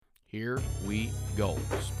Here we go.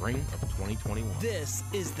 Spring of 2021. This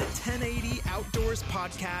is the 1080 Outdoors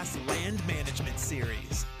Podcast Land Management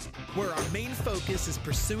Series, where our main focus is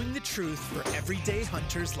pursuing the truth for everyday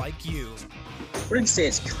hunters like you. I wouldn't say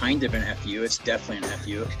it's kind of an FU. It's definitely an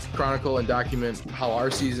FU. Chronicle and document how our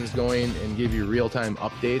season's going and give you real-time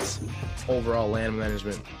updates, overall land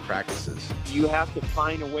management practices. You have to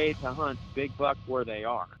find a way to hunt big bucks where they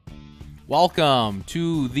are. Welcome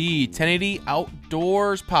to the 1080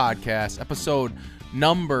 Outdoors Podcast, episode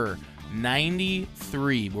number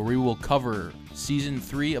 93, where we will cover season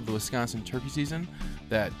 3 of the Wisconsin turkey season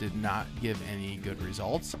that did not give any good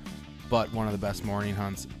results, but one of the best morning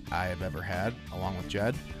hunts I have ever had, along with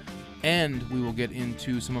Jed. And we will get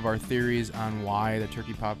into some of our theories on why the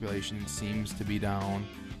turkey population seems to be down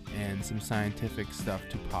and some scientific stuff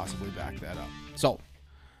to possibly back that up. So,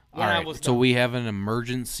 all right, so we have an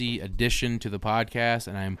emergency addition to the podcast,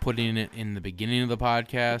 and I'm putting it in the beginning of the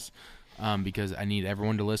podcast because I need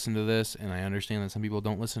everyone to listen to this, and I understand that some people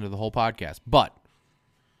don't listen to the whole podcast. But,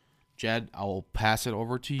 Jed, I will pass it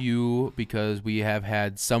over to you because we have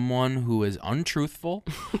had someone who is untruthful,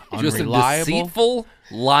 just unreliable, a deceitful,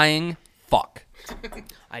 lying fuck.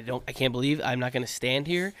 I can't believe I'm not going to stand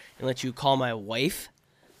here and let you call my wife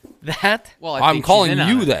that. Well, I'm calling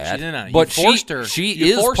you that, but she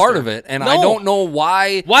is part of it, and I don't know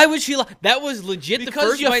why. Why would she lie? That was legit. Because the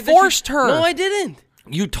first you fight forced her. No, I didn't.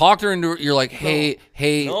 You talked her into it. You're like, hey,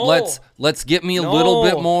 No. let's get me a little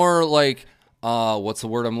bit more like, what's the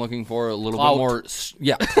word I'm looking for? A little Clout. bit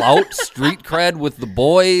more, clout, street cred with the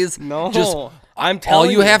boys. No, just I'm telling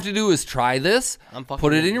all you have to do is try this,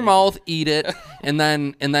 put it in your mouth, eat it, and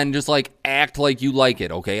then just like act like you like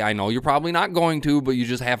it. Okay, I know you're probably not going to, but you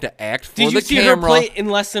just have to act for the camera. Did you see her plate in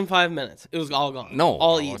less than 5 minutes? It was all gone. No,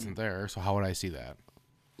 all I eaten. wasn't there, so how would I see that?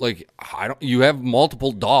 Like you have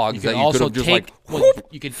multiple dogs that you could have just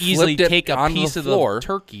you could easily take a piece of the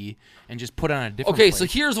turkey and just put it on a different Okay, plate. so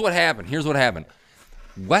here's what happened.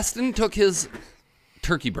 Weston took his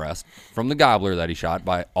turkey breast from the gobbler that he shot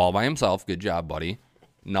all by himself. Good job, buddy.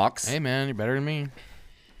 Nux. Hey, man, you're better than me.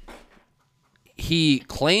 He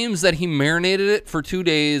claims that he marinated it for 2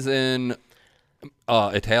 days in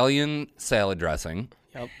Italian salad dressing.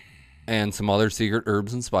 Yep. And some other secret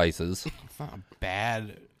herbs and spices. It's not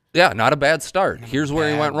bad. Yeah, not a bad start. Here's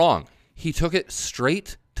where he went wrong. He took it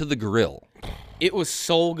straight to the grill. It was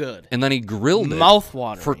so good. And then he grilled it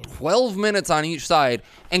Mouth-watering. for 12 minutes on each side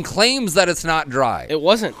and claims that it's not dry. It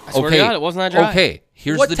wasn't. I swear to God, it was not dry. Okay,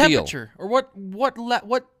 here's What the deal. temperature or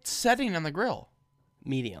what setting on the grill?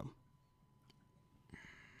 Medium.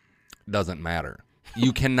 Doesn't matter.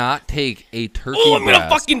 You cannot take a turkey I'm breast. gonna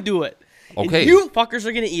fucking do it. Okay. And you fuckers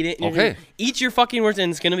are gonna eat it. And Okay. You're gonna eat your fucking words,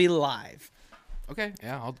 and it's gonna be live. Okay,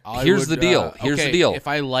 yeah. Here's the deal. If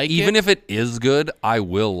I like even if it is good, I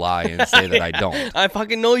will lie and say that I don't. I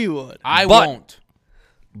fucking know you would. I won't.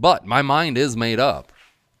 But my mind is made up.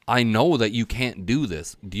 I know that you can't do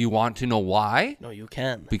this. Do you want to know why? No, you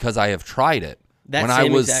can. Because I have tried it That when I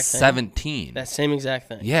same was exact thing. 17. That same exact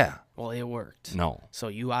thing. Yeah. Well, it worked. No. So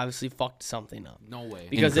you obviously fucked something up. No way.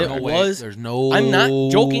 Because There's it no way. was. There's no. I'm not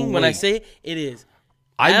joking when I way. say it is.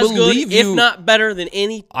 I as believe good, you. if not better than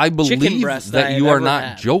any I chicken believe breast that I you have are ever not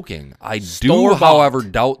had. joking. I do, Store-bought. however,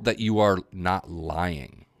 doubt that you are not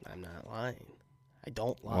lying. I'm not lying. I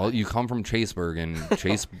don't lie. Well, you come from Chaseburg, and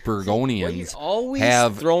Chaseburgonians You're always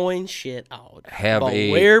have throwing shit out. have about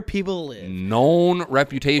a where people live. known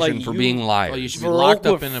reputation Like for you- being liars. Well, you should be locked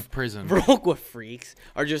up in a Brokewood- prison. Brokewood freaks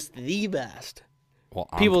are just the best. Well,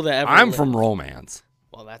 people that ever I'm live. from Romance.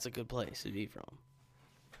 Well, that's a good place to be from.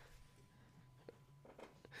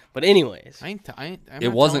 But anyways, I'm It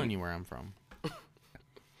not wasn't- telling you where I'm from.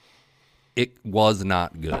 It was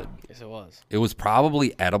not good. yes, it was. It was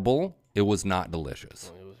probably edible. It was not delicious.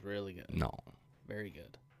 It was really good. No, Very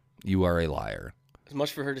good. you are a liar. As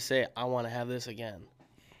much for her to say, I want to have this again.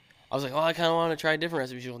 I was like, oh, I kind of want to try a different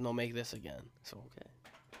recipe. She goes, no, make this again. So, okay.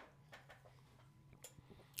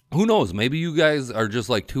 Who knows? Maybe you guys are just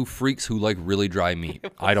like two freaks who like really dry meat.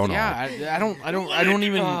 I don't know. Yeah, I don't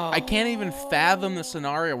even. I can't even fathom the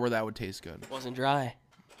scenario where that would taste good. It wasn't dry.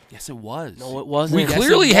 Yes, it was. No, it wasn't. We Yes,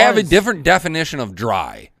 clearly it have a was. different definition of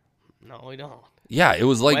dry. No, we don't. Yeah, it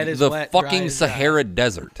was like Wet is the wet, dry fucking is dry. Sahara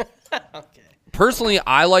Desert. Okay. Personally,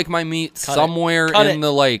 I like my meat somewhere Cut in it.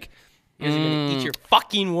 the like You guys are going to eat your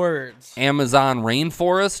fucking words. Amazon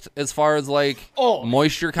rainforest as far as like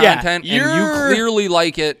moisture yeah, content, and you you're- clearly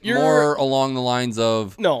like it you're- more along the lines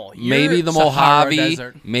of No, maybe you're the Sahara Mojave,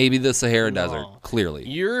 Desert. maybe the Sahara Desert. Clearly,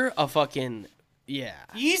 You're a fucking, yeah,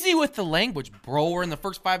 Easy with the language, bro. We're in the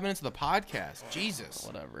first 5 minutes of the podcast. Jesus.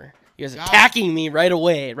 whatever. You guys are attacking me right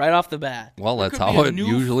away, right off the bat. Well, There that's could be how a it new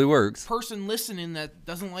usually works. Person listening that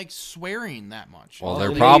doesn't like swearing that much. Well, Well, they're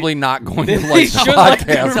they- probably not going to they like the should like the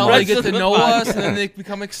podcast. Until rest they get of to the know us, and podcast. then they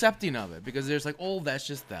become accepting of it because there's like, oh, that's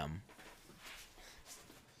just them.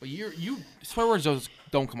 But you swear words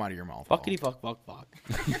don't come out of your mouth. Fuckity fuck.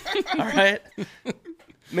 All right.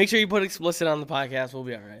 Make sure you put explicit on the podcast. We'll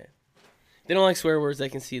be all right. They don't like swear words. They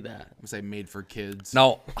can see that. I say made for kids.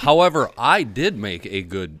 Now, however, I did make a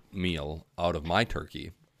good meal out of my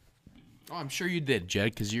turkey. Oh, I'm sure you did, Jed,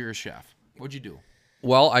 because you're a chef. What'd you do?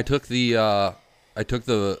 Well, I took the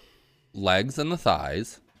legs and the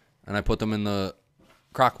thighs, and I put them in the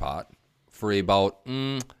crock pot for about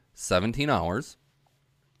 17 hours.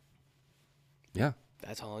 Yeah,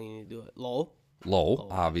 That's how long you need to do it. Low? low,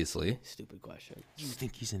 obviously, Stupid question. You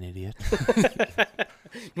think he's an idiot?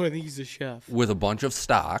 No, I think he's a chef. with a bunch of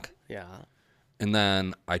stock, Yeah. and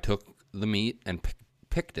then I took the meat and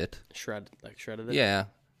picked it. Shredded it? Yeah,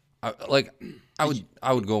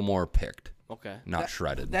 I would go more picked, Okay. not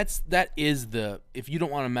shredded. That is if you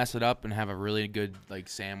don't want to mess it up and have a really good like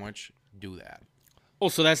sandwich, do that. Oh,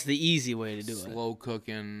 so that's the easy way to do it. Slow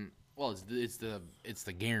cooking. Well, it's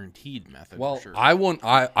the guaranteed method. Well, for sure. I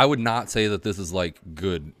would not say that this is like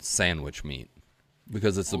good sandwich meat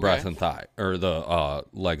because it's the breast and thigh or the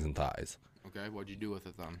legs and thighs. Okay, what'd you do with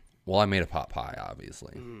it then? Well, I made a pot pie,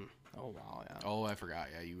 obviously. Oh, wow, yeah. Oh, I forgot.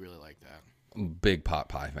 Yeah, you really like that. Big pot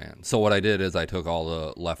pie fan. So what I did is I took all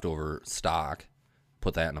the leftover stock,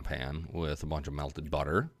 put that in a pan with a bunch of melted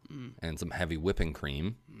butter and some heavy whipping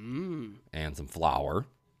cream and some flour.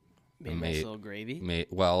 Made a nice little gravy.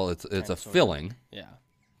 Well, it's a filling, Yeah.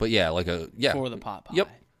 but yeah, For the pot pie. Yep,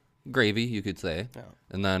 gravy you could say. Yeah.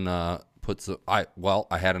 And then put some. I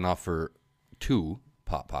had enough for 2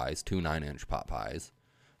 pot pies, 2 9-inch pot pies.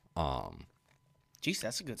 Jeez,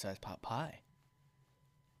 that's a good sized pot pie.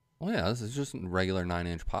 Well, yeah, this is just a regular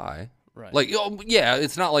 9-inch pie. Right. Like, yeah,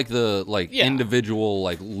 it's not like the Yeah. individual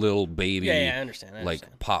like little baby. Yeah, I understand.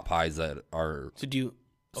 Like pot pies that are So do you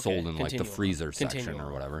sold in like the continue on. freezer Continue section or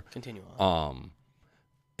on. whatever. Continue on.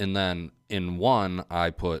 And then in one I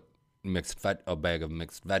put a bag of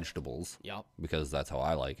mixed vegetables. Yep. Because that's how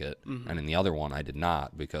I like it. Mm-hmm. And in the other one I did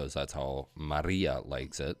not because that's how Maria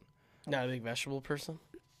likes it. Not a big vegetable person?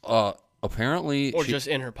 Apparently Or just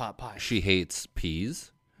in her pot pie? she hates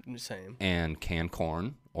peas Same. and canned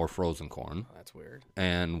corn or frozen corn. Oh, that's weird.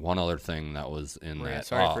 And one other thing that was in Maria, that.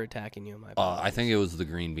 sorry for attacking you. My I think it was the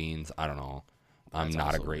green beans. I don't know. I'm That's not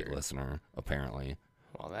a also great weird. listener, apparently.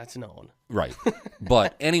 Well, that's known. Right.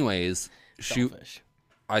 But anyways, Selfish.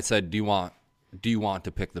 I said, do you want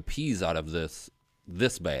to pick the peas out of this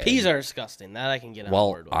bag? Peas are disgusting. That I can get on Well,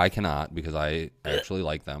 board with. I cannot because I actually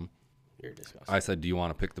like them. You're disgusting. I said, do you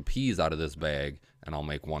want to pick the peas out of this bag and I'll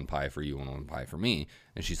make one pie for you and one pie for me?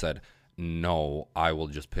 And she said, no, I will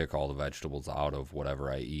just pick all the vegetables out of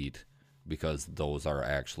whatever I eat because those are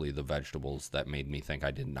actually the vegetables that made me think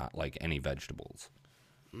I did not like any vegetables.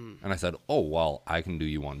 And I said, oh, well, I can do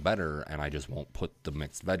you one better and I just won't put the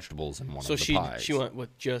mixed vegetables in one So of the pies. she went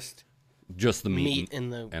with just Just the meat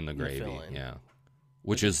and in the gravy, filling. yeah.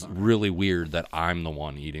 Which is really weird that I'm the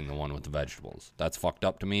one eating the one with the vegetables. That's fucked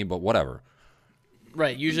up to me, but whatever.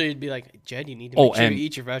 Right. Usually it'd be like, Jed, you need to Oh, make sure and- you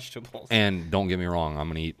eat your vegetables. And don't get me wrong, I'm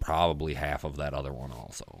gonna eat probably half of that other one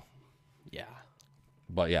also. Yeah.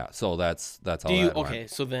 But yeah, so that's how Do you that went. okay?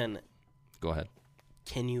 So then, Go ahead.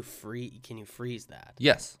 can you freeze that?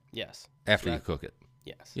 Yes, Yes. after So you that- cook it,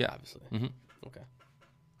 Yes. Yeah. Obviously. Mhm. Okay.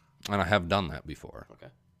 and I have done that before. Okay.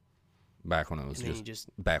 Back when it was And then just, you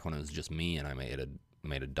just back when it was just me, and I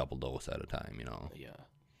made a double dose at a time. You know. yeah.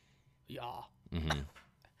 Yeah. hmm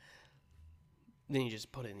Then you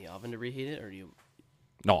just put it in the oven to reheat it, or do you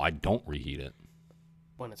No, I don't reheat it.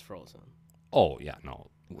 when it's frozen? Oh yeah, no,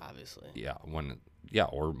 Obviously. yeah,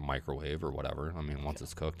 or microwave or whatever. I mean, once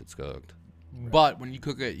it's cooked, it's cooked. But when you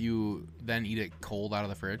cook it, you then eat it cold out of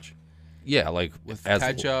the fridge Yeah, like with as,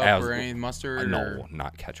 ketchup as, or any mustard. No, or-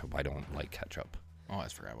 not ketchup. I don't like ketchup. Oh, I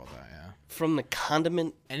just forgot about that. Yeah. From the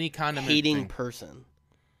condiment Any condiment hating thing. person.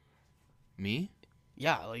 Me?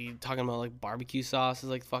 Yeah, like you talking about like barbecue sauce is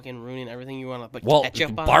like fucking ruining everything. You want to put Well,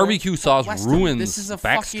 ketchup on barbecue sauce Weston, ruins this is a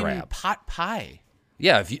fucking backstrap. pot pie.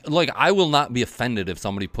 Yeah, if you like, I will not be offended if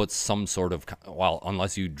somebody puts some sort of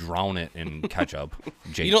unless you drown it in ketchup.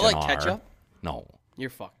 You don't like JNR. ketchup? No, it? You're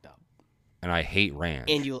fucked up. and I hate ranch.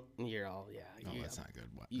 And you're all No, you that's got, not good.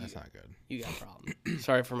 you That's got- not good. you got a problem.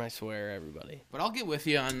 Sorry for my swear, everybody. But I'll get with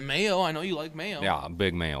you on mayo. I know you like mayo. Yeah, I'm a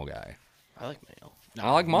big mayo guy. I like mayo.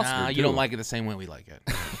 I like mustard. Nah, you too. don't like it the same way we like it.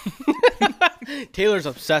 Taylor's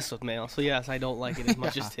obsessed with mayo, so yes, I don't like it as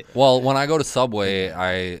much as Taylor. Well, when I go to Subway,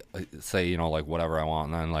 I say, like, whatever I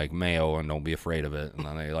want, and then, like, mayo, and don't be afraid of it. And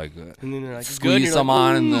then they, like, And then they're like, "Good," and squeeze you're some like,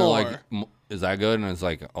 on, and they're more. like, is that good? And it's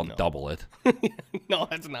like, I'll double it. No,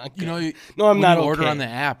 that's not good. You know, No, I'm when not you order okay. on the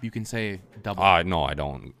app, you can say double. No, I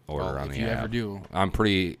don't order Well, on if the you app. ever do, I'm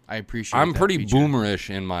pretty I appreciate. I'm that pretty feature. boomerish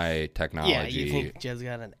in my technology. Yeah, you think Jed's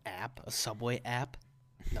got an app, a Subway app?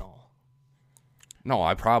 No. No,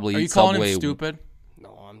 I probably Are you eat calling Subway. him stupid? No,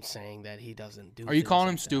 I'm saying that he doesn't do Are you things calling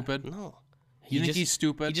like him that. stupid? No. You think he's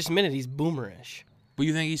stupid? He just admitted he's boomerish. But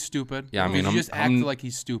you think he's stupid? Yeah, I mean, you I'm- just I'm- act like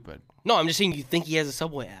he's stupid. No, I'm just saying you think he has a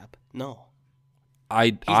Subway app. No.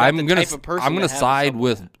 I'm the gonna type of person I'm gonna to have side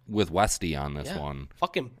Subway. with Westy on this Yeah. one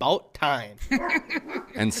Fucking about time.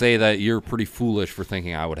 and say that you're pretty foolish for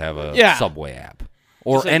thinking I would have a Yeah. Subway app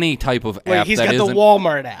or Just like- any type of Like app he's that got the isn't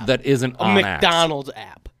Walmart app. that isn't a on McDonald's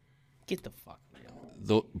app. Get the fuck.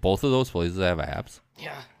 apps. Both of those places have apps.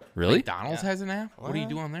 Yeah. Really? McDonald's has an app. What are you What?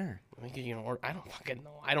 doing there? I think you know, or I don't fucking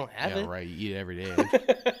know. I don't have Yeah, it. right. You eat it every day.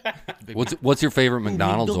 Big What's your favorite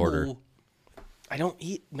McDonald's McDouble order? I don't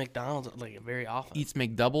eat McDonald's like very often. Eats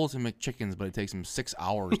McDoubles and McChickens, but it takes him 6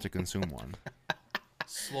 hours to consume one.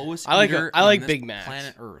 Slowest I like eater I on like this Big Macs.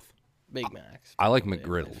 Planet Earth. Big Macs. I like Yeah,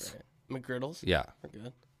 McGriddles. that's right. McGriddles? Yeah. They're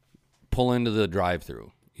good. Pull into the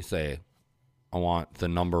drive-through. You say, I want the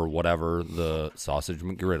number whatever the sausage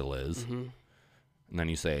McGriddle is. Mm-hmm. And then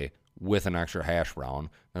you say, with an extra hash brown.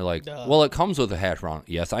 They're like, Duh. well, it comes with a hash brown.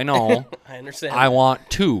 Yes, I know. I understand. I want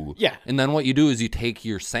 2. Yeah. And then what you do is you take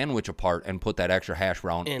your sandwich apart and put that extra hash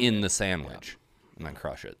brown in there. the sandwich. And then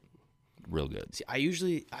crush it. Real good. See, I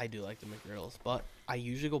do like the McGriddles, but I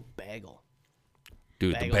usually go bagel.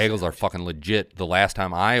 Dude, Bagel the bagels are sandwich. fucking legit. The last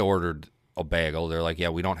time I ordered a bagel, they're like, yeah,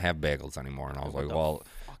 we don't have bagels anymore. And I was like, well,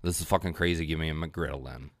 this is fucking crazy. Give me a McGriddle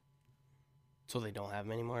then. So they don't have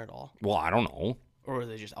them anymore at all? Well, I don't know. Or are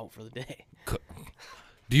they just out for the day?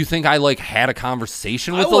 Do you think I like had a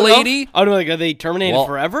conversation with I the would lady? I don't know, like, are they terminated Well,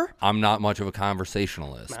 forever? I'm not much of a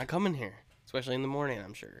conversationalist. Not coming here. Especially in the morning,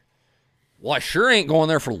 I'm sure. Well, I sure ain't going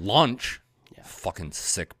there for lunch. Fucking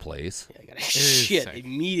sick place. Yeah, I gotta is shit sick.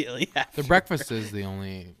 immediately after. The breakfast is the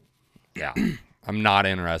only. Yeah. I'm not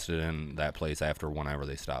interested in that place after whenever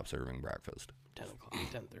they stop serving breakfast. 10 o'clock,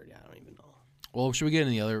 10:30, I don't even know. Well, should we get in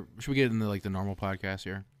the other? Should we get into like the normal podcast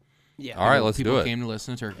here? Yeah. All right, let's People do it. came to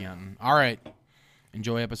listen to turkey hunting. All right,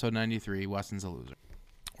 enjoy episode 93. Weston's a loser.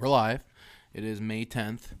 We're live. It is May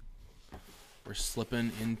 10th. We're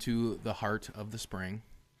slipping into the heart of the spring,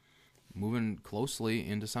 moving closely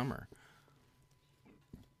into summer.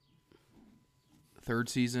 Third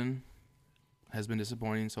season has been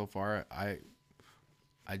disappointing so far.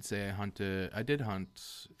 I'd say I did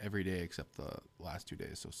hunt every day except the last 2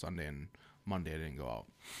 days. So Sunday and Monday I didn't go out.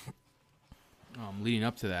 Leading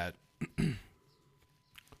up to that,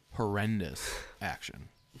 horrendous action,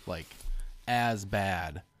 like as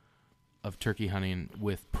bad of turkey hunting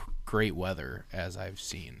with great weather as I've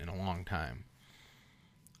seen in a long time.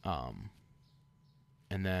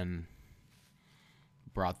 And then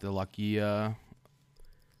brought the lucky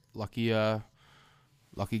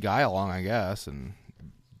guy along, I guess, and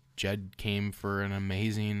Jed came for an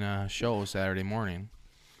amazing show Saturday morning.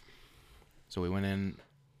 So we went in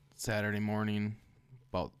Saturday morning,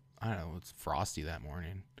 about, I don't know, it's frosty that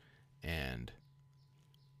morning, and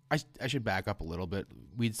I should back up a little bit.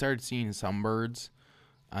 We'd started seeing some birds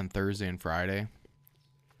on Thursday and Friday,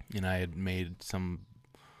 and I had made some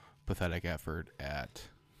pathetic effort at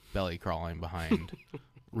belly crawling behind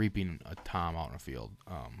reaping a tom out in a field,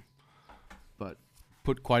 but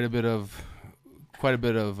put quite a bit of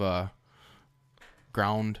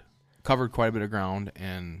ground, covered quite a bit of ground,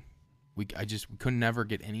 and we could never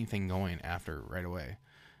get anything going after right away.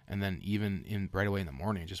 And then even right away in the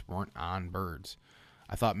morning, just weren't on birds.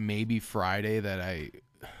 I thought maybe Friday that I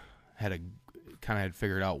had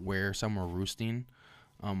figured out where some were roosting,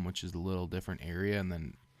 which is a little different area, and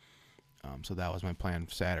then so that was my plan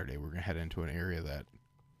for Saturday. We're gonna head into an area that,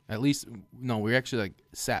 we actually like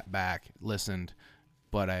sat back, listened,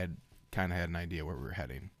 but I had kind of had an idea where we were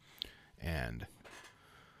heading, and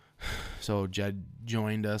so Jed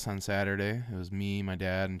joined us on Saturday. It was me, my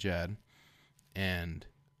dad, and Jed, and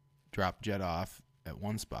dropped Jed off at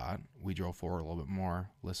one spot. We drove forward a little bit more,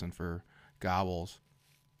 listened for gobbles,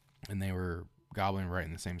 and they were gobbling right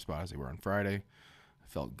in the same spot as they were on Friday. I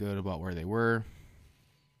felt good about where they were,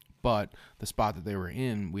 but the spot that they were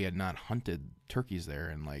in, we had not hunted turkeys there,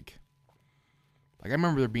 and like I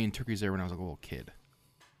remember there being turkeys there when I was like a little kid,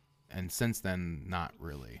 and since then, not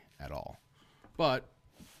really at all. But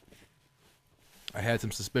I had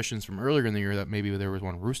some suspicions from earlier in the year that maybe there was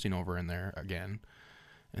one roosting over in there again.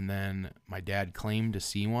 And then my dad claimed to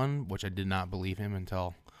see one, which I did not believe him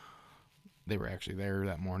until they were actually there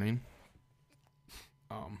that morning.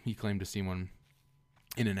 He claimed to see one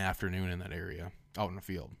in an afternoon in that area, out in the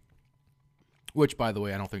field. Which, by the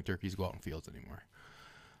way, I don't think turkeys go out in fields anymore.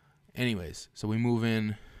 Anyways, so we move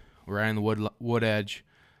in. We're on the wood edge.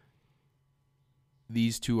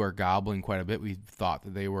 These two are gobbling quite a bit. We thought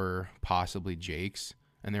that they were possibly jakes,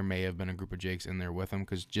 and there may have been a group of jakes in there with them,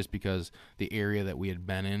 because the area that we had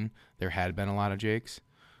been in, there had been a lot of jakes.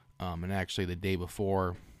 And actually the day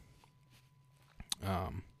before,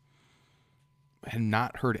 had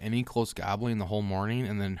not heard any close gobbling the whole morning,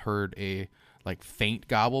 and then heard a like faint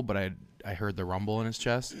gobble, but I heard the rumble in his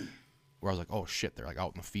chest, where I was like, oh shit, they're like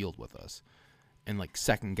out in the field with us, and like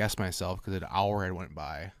second guessed myself because an hour had went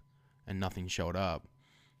by and nothing showed up,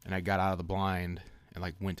 and I got out of the blind and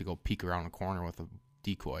like went to go peek around the corner with a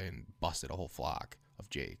decoy and busted a whole flock of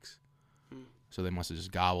jakes. So they must have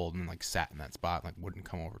just gobbled and like sat in that spot, and like wouldn't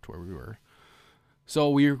come over to where we were. So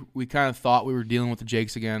we kind of thought we were dealing with the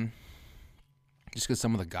jakes again, just because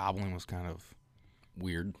some of the gobbling was kind of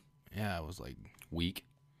Weird. yeah, it was like Weak.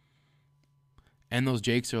 And those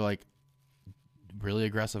jakes are like really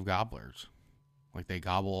aggressive gobblers. Like they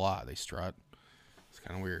gobble a lot. They strut. It's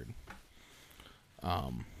kind of weird.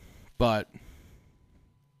 But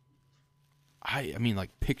I mean,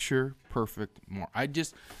 like picture perfect. I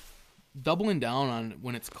just doubling down on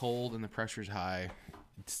when it's cold and the pressure's high.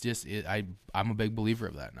 It's just I'm a big believer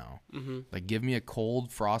of that now. Mm-hmm. Like give me a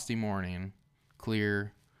cold, frosty morning,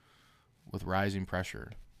 clear, with rising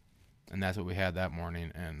pressure, and that's what we had that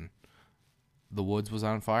morning. And the woods was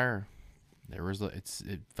on fire.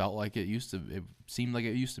 It felt like it used to. It seemed like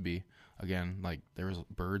it used to be again. Like there was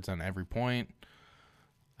birds on every point.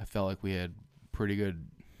 I felt like we had pretty good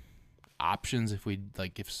options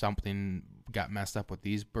if something got messed up with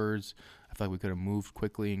these birds. I feel like we could have moved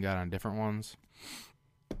quickly and got on different ones.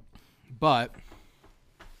 But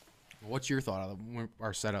what's your thought of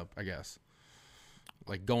our setup? I guess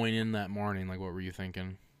like going in that morning, like what were you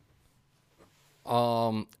thinking?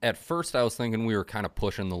 At first I was thinking we were kind of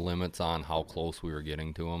pushing the limits on how close we were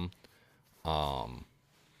getting to them.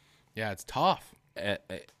 Yeah, it's tough.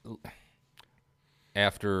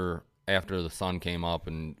 After the sun came up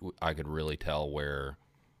and I could really tell where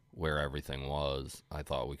everything was, I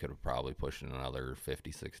thought we could have probably pushed in another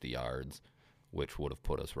 50, 60 yards, which would have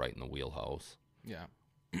put us right in the wheelhouse. Yeah.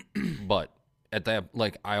 But at that,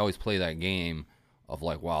 like, I always play that game of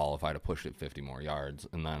like, well, if I'd have pushed it 50 more yards,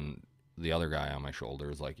 and then the other guy on my shoulder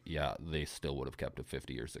is like, yeah, they still would have kept a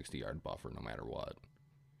 50 or 60 yard buffer no matter what.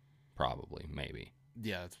 Probably, maybe.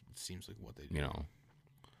 Yeah, it seems like what they do. You know,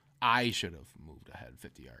 I should have moved ahead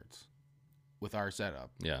 50 yards with our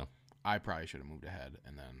setup. yeah. I probably should have moved ahead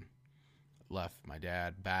and then left my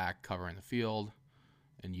dad back covering the field,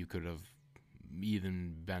 and you could have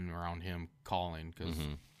even been around him calling because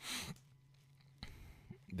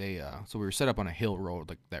so we were set up on a hill road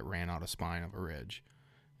like that ran out a spine of a ridge,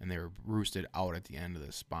 and they were roosted out at the end of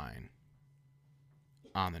the spine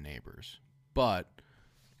on the neighbors, but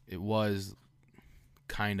it was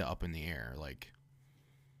kind of up in the air, like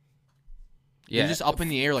Yeah, just up in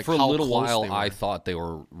the air, like for a how little close while they were. I thought they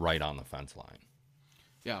were right on the fence line.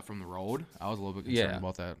 Yeah, from the road. I was a little bit concerned Yeah.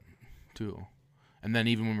 about that too. And then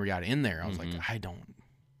even when we got in there, I was Mm-hmm. like,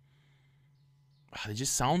 they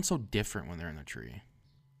just sound so different when they're in the tree.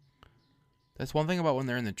 That's one thing about when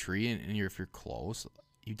they're in the tree and if you're close,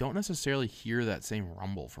 you don't necessarily hear that same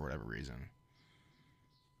rumble for whatever reason.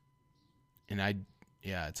 And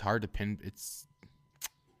it's hard to pin. It's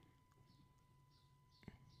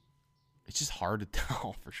just hard to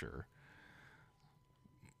tell for sure.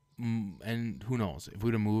 And who knows? If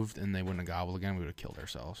we'd have moved and they wouldn't have gobbled again, we would have killed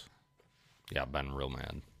ourselves. Yeah, I've been real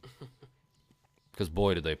mad. Because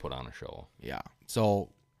boy, did they put on a show. Yeah. So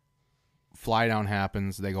fly down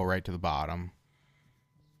happens. They go right to the bottom.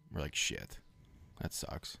 We're like, shit. That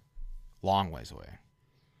sucks. Long ways away.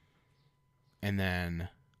 And then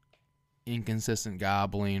inconsistent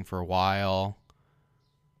gobbling for a while.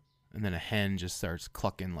 And then a hen just starts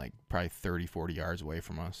clucking like probably 30, 40 yards away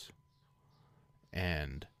from us.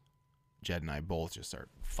 And Jed and I both just start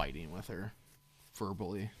fighting with her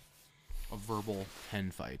verbally. A verbal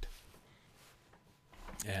hen fight.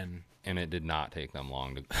 And And it did not take them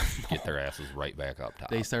long to get their asses right back up top.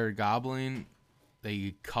 they started gobbling.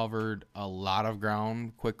 They covered a lot of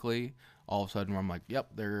ground quickly. All of a sudden, I'm like,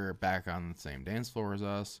 yep, they're back on the same dance floor as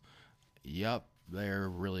us. Yep, they're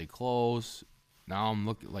really close. Now I'm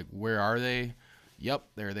looking like, where are they? Yep,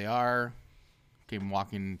 there they are. Came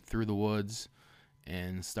walking through the woods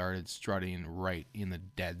and started strutting right in the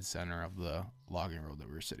dead center of the logging road that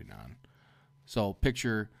we were sitting on. So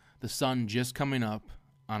picture the sun just coming up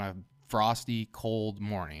on a frosty, cold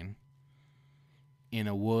morning in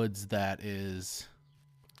a woods that is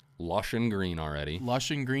lush and green already.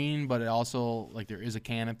 Lush and green, but it also, like, there is a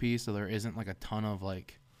canopy, so there isn't, like, a ton of,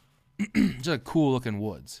 like, just a cool-looking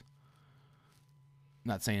woods.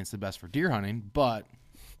 Not saying it's the best for deer hunting, but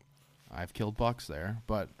I've killed bucks there.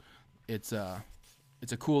 But it's a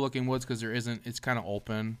cool-looking woods because it's kind of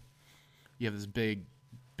open. You have this big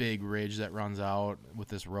ridge that runs out with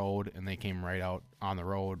this road, and they came right out on the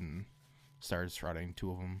road and started strutting,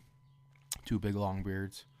 two of them, two big long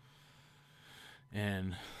beards.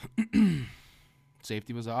 And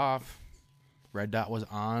safety was off. Red dot was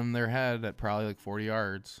on their head at probably like 40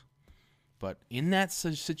 yards. But in that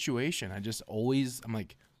situation, I'm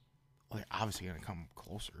like, well, they're obviously going to come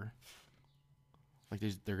closer. Like,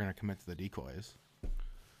 they're going to commit to the decoys.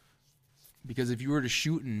 Because if you were to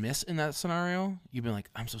shoot and miss in that scenario, you'd be like,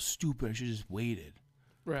 I'm so stupid. I should have just waited.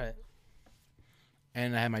 Right.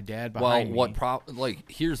 And I had my dad behind me.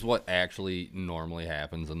 Here's what actually normally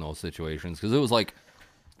happens in those situations. Because it was like,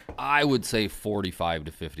 I would say 45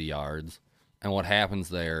 to 50 yards. And what happens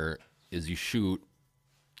there is you shoot,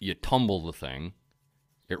 you tumble the thing,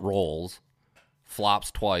 it rolls, flops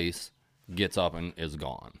twice, gets up and is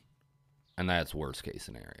gone. And that's worst case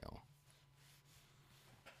scenario.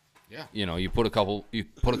 Yeah. You know, you put a couple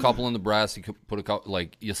in the breast, you put a couple,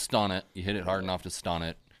 like, you stun it, you hit it hard enough to stun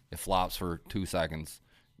it, it flops for 2 seconds,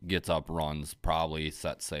 gets up, runs, probably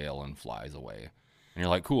sets sail and flies away. And you're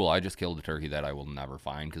like, cool, I just killed a turkey that I will never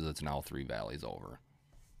find because it's now 3 valleys over.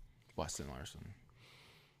 Weston Larson.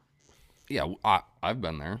 Yeah, I've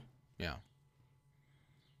been there. Yeah.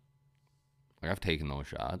 Like, I've taken those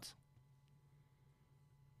shots.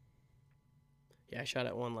 Yeah, I shot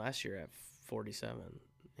at one last year at 47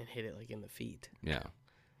 and hit it like in the feet. Yeah.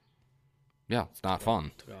 Yeah, it's not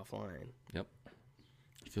fun. Took off line. Yep.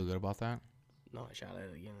 You feel good about that? No, I shot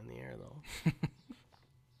it again in the air though.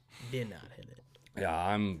 Did not hit it. Yeah,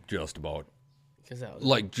 I'm just about That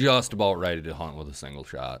was just about ready to hunt with a single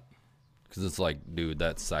shot. Because it's like, dude,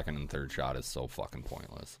 that second and third shot is so fucking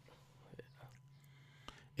pointless.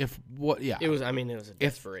 It was a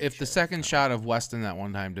desperation. If the second shot of Weston that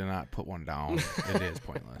one time did not put one down, it is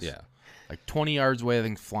pointless. Yeah. Like 20 yards away, the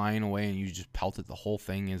thing's flying away, and you just pelted the whole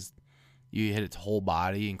thing. You hit its whole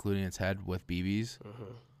body, including its head, with BBs.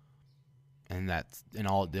 Mm-hmm. And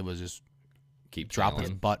all it did was just keep dropping its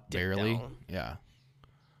trailing. butt barely. Down. Yeah.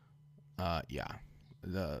 Yeah.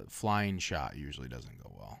 The flying shot usually doesn't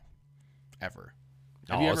go well. Ever.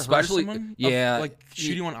 No, Have you ever especially, heard of someone? yeah, Like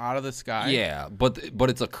shooting one out of the sky? Yeah, but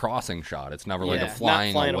it's a crossing shot. It's never like Yeah, a not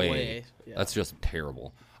flying flying away. away. Yeah. That's just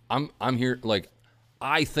terrible. I'm here, like,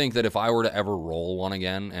 I think that if I were to ever roll one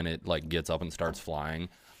again and it like gets up and starts flying,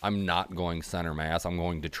 I'm not going center mass. I'm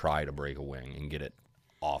going to try to break a wing and get it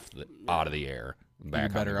out of the air. Back You're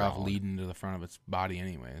better on the off ground. leading to the front of its body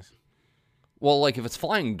anyways. Well, like if it's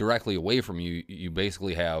flying directly away from you, you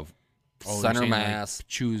basically have Oh, you're center saying, like, mass.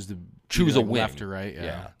 choose Choose a like wing. left or right.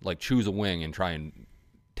 Yeah. Like choose a wing and try and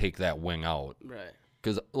take that wing out. Right.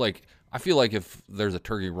 Because, like, I feel like if there's a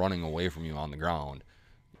turkey running away from you on the ground,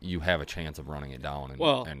 you have a chance of running it down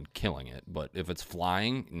and killing it. But if it's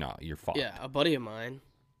flying, no, you're fucked. Yeah, a buddy of mine,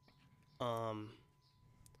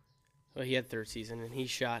 he had third season, and he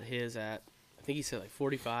shot his at, I think he said like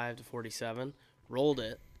 45 to 47, rolled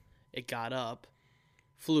it, it got up,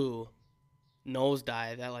 flew,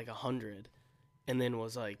 nosedived at like 100, and then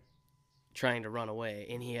was like trying to run away,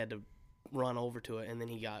 and he had to run over to it, and then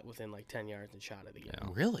he got within like 10 yards and shot it again. Yeah.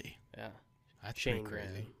 Really? Yeah. That's Shane pretty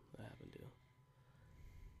crazy. Graham, that happened to.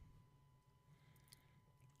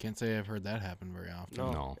 Can't say I've heard that happen very often.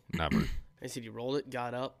 No, never. I said he rolled it,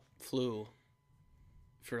 got up, flew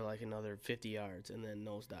for like another 50 yards, and then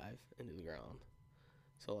nosedive into the ground.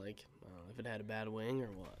 So, like, I don't know if it had a bad wing or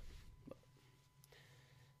what.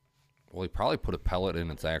 Well, he probably put a pellet in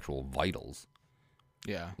its actual vitals.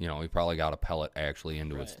 Yeah. You know, he probably got a pellet actually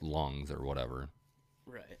into its Right. lungs or whatever.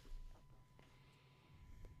 Right.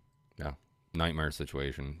 Yeah. Nightmare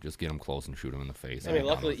situation. Just get him close and shoot him in the face. I and mean,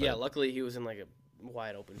 be done with it. luckily he was in like a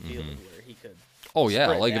wide open field where he could. Oh, yeah.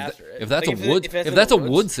 sprint Like, after it. if that's Like, a wood, if that's if in that's the a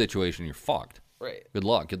woods- wood situation, you're fucked. Right. Good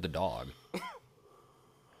luck. Get the dog.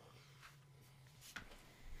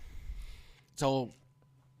 So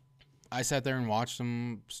I sat there and watched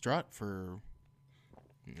them strut for,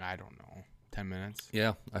 I don't know, 10 minutes.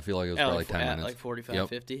 Yeah, I feel like it was At probably like, 10 at minutes. like 45, Yep.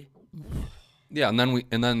 50. Yeah,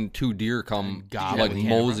 and then 2 deer come And gobble like the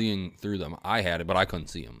camera. moseying through them. I had it, but I couldn't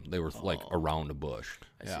see them. They were like around a bush.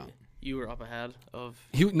 I Yeah. see. You were up ahead of.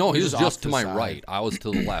 He was was just off to the my side. right. I was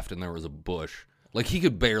to the left, and there was a bush. Like he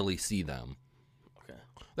could barely see them. Okay.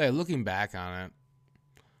 Like, looking back on it,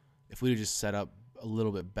 if we just set up a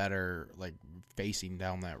little bit better, like facing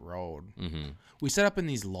down that road, we set up in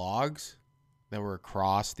these logs that were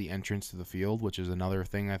across the entrance to the field, which is another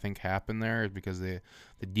thing I think happened there, is because the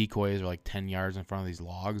decoys are like 10 yards in front of these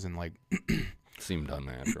logs, and like seemed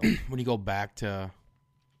unnatural. when you go back to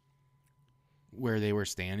where they were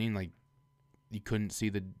standing, like you couldn't see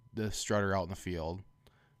the strutter out in the field,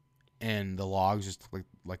 and the logs just looked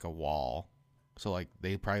like a wall. So like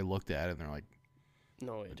they probably looked at it and they're like,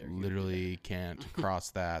 No way, turkey. literally can't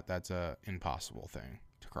cross that. That's a impossible thing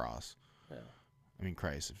to cross. Yeah. I mean,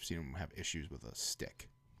 Christ, I've seen them have issues with a stick.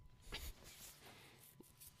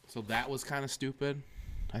 So that was kind of stupid,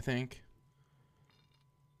 I think.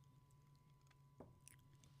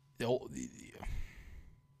 It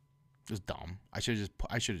was dumb. I should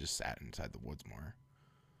have just sat inside the woods more,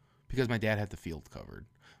 because my dad had the field covered.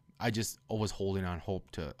 I just was holding on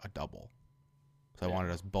hope to a double, so I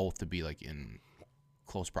wanted us both to be like in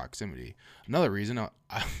close proximity. Another reason,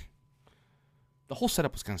 the whole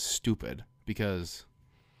setup was kind of stupid because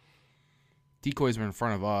decoys were in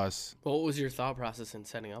front of us. What was your thought process in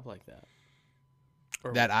setting up like that?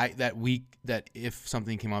 Or That if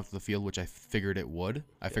something came off the field, which I figured it would,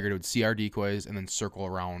 I figured it would see our decoys and then circle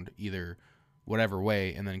around either whatever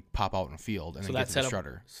way and then pop out in a field and So then that get to the setup-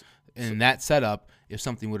 strutter. And that setup, if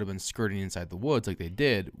something would have been skirting inside the woods like they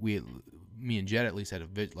did, me and Jed at least had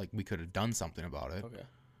like we could have done something about it. Okay.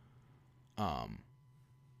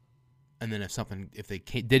 And then if they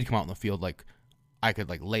did come out in the field, like I could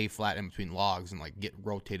like lay flat in between logs and like get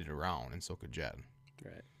rotated around, and so could Jed.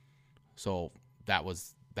 Right. So that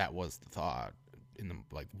was the thought in the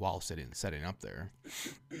like while setting up there.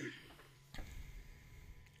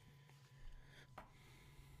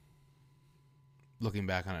 Looking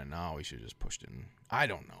back on it now, we should have just pushed in. I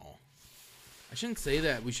don't know. I shouldn't say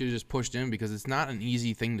that we should have just pushed in, because it's not an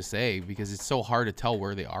easy thing to say, because it's so hard to tell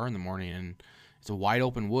where they are in the morning, and it's a wide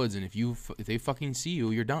open woods, and if they fucking see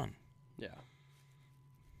you, you're done. Yeah.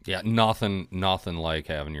 Yeah, nothing like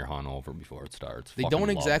having your hunt over before it starts. They Fucking don't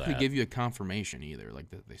love exactly that. give you a confirmation either, like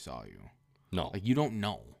that they saw you. No. Like you don't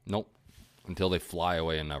know. Nope. Until they fly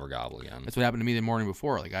away and never gobble again. That's what happened to me the morning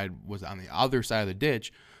before. Like I was on the other side of the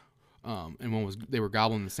ditch, and they were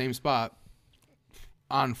gobbling the same spot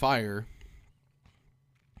on fire,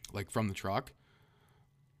 like from the truck,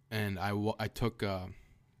 and I took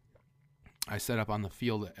I set up on the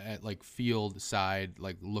field at like field side,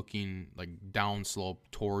 like looking like downslope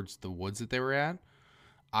towards the woods that they were at.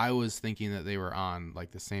 I was thinking that they were on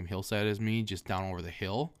like the same hillside as me, just down over the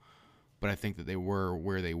hill, but I think that they were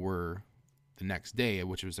where they were the next day,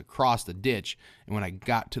 which was across the ditch. And when I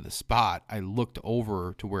got to the spot, I looked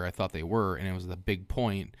over to where I thought they were, and it was the big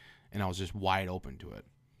point, and I was just wide open to it.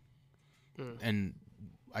 And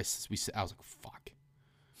I was like, fuck.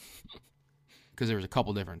 Because there was a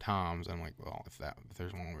couple different toms. I'm like, well, if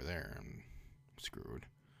there's one over there, I'm screwed.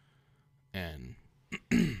 And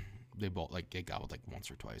they both like get gobbled like once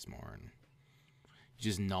or twice more, and you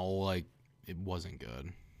just know like it wasn't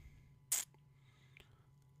good.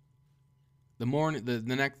 The morning,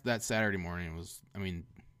 that Saturday morning was, I mean,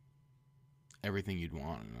 everything you'd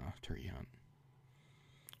want in a turkey hunt.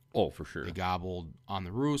 Oh, for sure. They gobbled on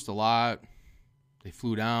the roost a lot. They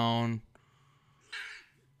flew down.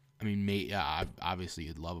 I mean, obviously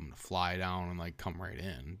you'd love them to fly down and like come right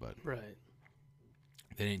in, but Right.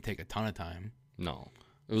 they didn't take a ton of time. No.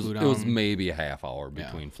 It was Flew it was down. maybe a half hour Yeah.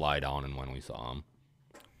 between fly down and when we saw them.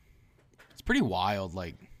 It's pretty wild.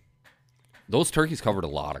 Like Those turkeys covered a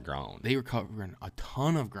lot of ground. they were covering a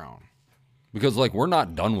ton of ground. Because, like, we're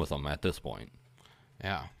not done with them at this point.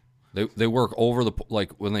 Yeah. They work over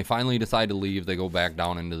like, when they finally decide to leave, they go back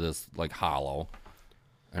down into this, like, hollow.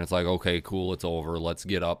 And it's like, okay, cool, it's over. Let's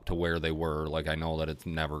get up to where they were. Like, I know that it's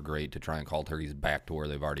never great to try and call turkeys back to where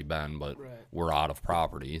they've already been, but Right. we're out of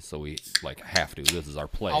property, so we, like, have to. This is our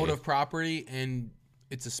play. Out of property, and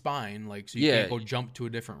it's a spine, like, so you Yeah. can't go jump to a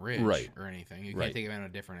different ridge Right. or anything. You Right. can't take it at a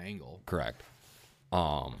different angle. Correct.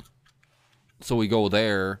 So we go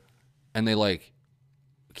there, and they, like,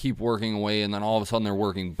 keep working away, and then all of a sudden they're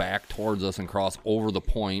working back towards us and cross over the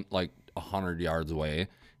point, like, 100 yards away,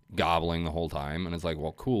 gobbling the whole time. And it's like,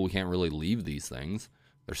 well, cool, we can't really leave these things.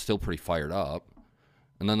 They're still pretty fired up.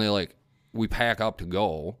 And then we pack up to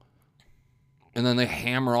go, and then they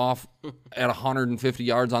hammer off at 150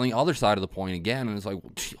 yards on the other side of the point again. And it's like,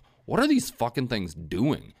 what are these fucking things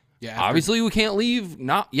doing? Yeah, Obviously, we can't leave,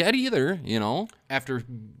 not yet either, you know? After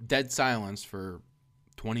dead silence for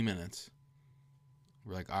 20 minutes,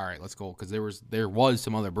 we're like, all right, let's go. Because there was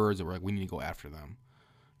some other birds that were like, we need to go after them.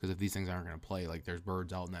 Because if these things aren't going to play, like there's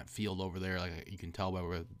birds out in that field over there, like you can tell by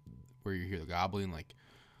where you hear the gobbling, like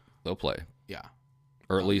they'll play. Yeah.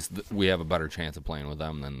 Or at least we have a better chance of playing with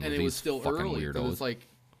them than And with it these was still fucking early. It weirdos. was like,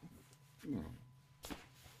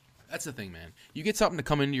 that's the thing, man. You get something to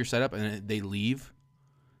come into your setup and they leave,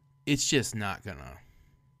 it's just not gonna.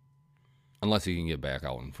 Unless you can get back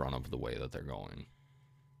out in front of the way that they're going.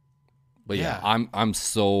 But yeah, Yeah. I'm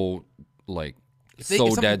so like If they- so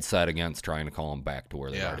if some- dead set against trying to call them back to where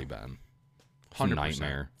they've Yeah. already been. It's a 100%.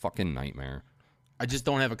 nightmare, fucking nightmare. I just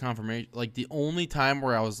don't have a confirmation. Like the only time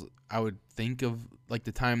where I would think of like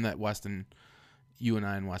the time that Weston, you and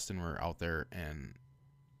I and Weston were out there and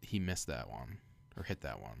he missed that one or hit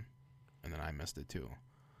that one, and then I missed it too.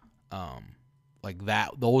 Like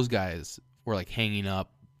that, those guys were like hanging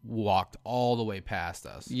up, walked all the way past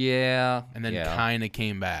us, Yeah, and then yeah. kind of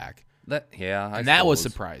came back, I that was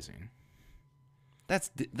suppose. surprising.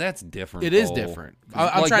 That's different. It is though. different.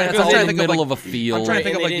 I'm Like, trying that's to- I'm all trying in to the think of, middle like- of a field. I'm trying to Right,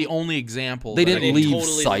 think of and like they the didn't- only example. They that didn't I- leave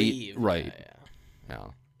totally sight, leave. right? Yeah. Yeah.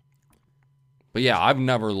 But yeah, I've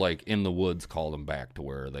never like in the woods called them back to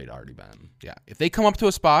where they'd already been. Yeah, if they come up to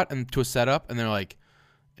a spot and to a setup and they're like,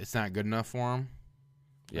 it's not good enough for them.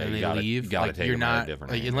 Yeah, and you they gotta, leave. You gotta like, take you're them at not a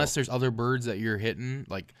different like angle. unless there's other birds that you're hitting.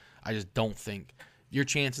 Like I just don't think your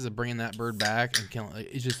chances of bringing that bird back and killing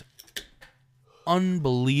it's just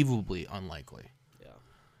unbelievably unlikely. Yeah.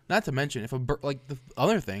 Not to mention if a bird like the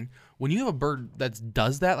other thing when you have a bird that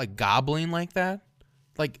does that like gobbling like that,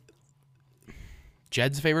 like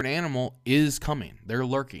Jed's favorite animal is coming. They're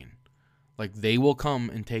lurking. Like they will come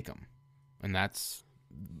and take them, and that's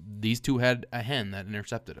these two had a hen that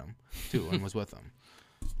intercepted them too and was with them.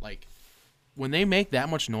 Like when they make that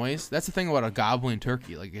much noise, that's the thing about a gobbling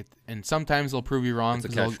turkey. Like it, and sometimes they'll prove you wrong It's a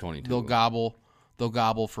because catch-22. they'll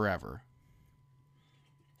gobble forever.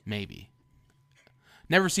 Maybe.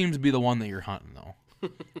 Never seems to be the one that you're hunting though.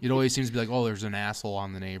 It always seems to be like, oh, there's an asshole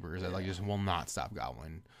on the neighbors that like just will not stop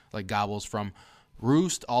gobbling. Like gobbles from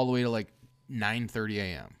roost all the way to like 9:30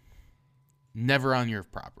 a.m. Never on your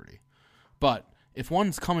property. But if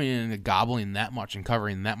one's coming in and gobbling that much and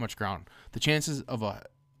covering that much ground, the chances of a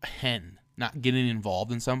hen not getting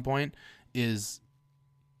involved in some point it's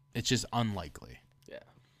just unlikely. Yeah.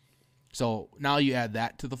 So now you add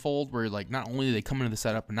that to the fold where like not only do they come into the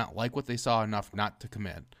setup and not like what they saw enough not to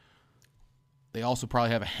commit, they also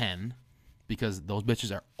probably have a hen because those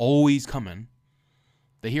bitches are always coming.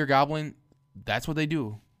 They hear gobbling, that's what they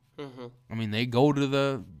do. Mm-hmm. I mean, they go to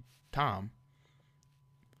the tom.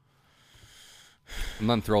 And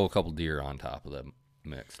then throw a couple deer on top of that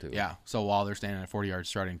mix too. Yeah. So while they're standing at 40 yards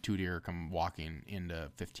starting, 2 deer come walking into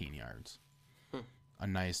 15 yards. A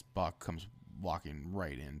nice buck comes walking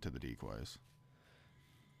right into the decoys.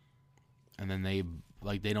 And then they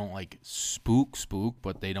don't like spook,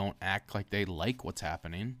 but they don't act like they like what's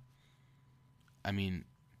happening. I mean,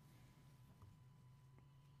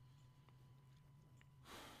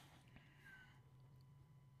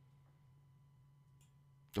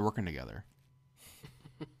 they're working together.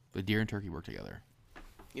 The deer and turkey work together.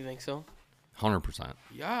 You think so? 100%.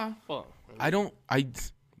 Yeah. Well,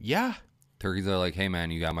 Yeah. Turkeys are like, hey man,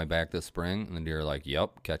 you got my back this spring, and the deer are like,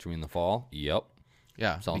 yep. Catch me in the fall, yep.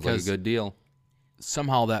 Yeah. Sounds like a because good deal.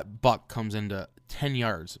 somehow that buck comes into 10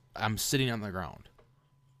 yards. I'm sitting on the ground.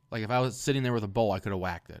 Like if I was sitting there with a bow, I could have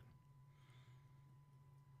whacked it.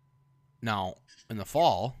 Now, in the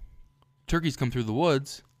fall, turkeys come through the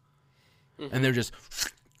woods, and they're just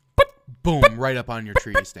boom right up on your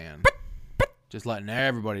tree stand, just letting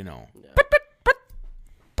everybody know. yeah.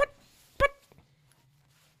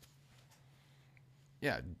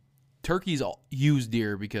 Yeah, turkeys use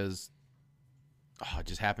deer because it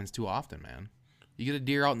just happens too often, man. You get a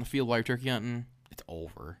deer out in the field while you're turkey hunting, it's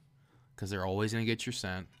over because they're always going to get your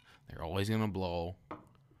scent. They're always going to blow.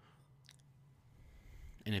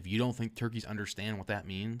 And if you don't think turkeys understand what that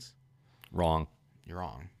means, Wrong. you're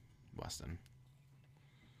wrong, Weston.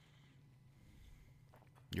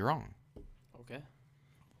 You're wrong. Okay.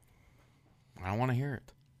 I don't want to hear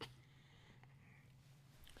it.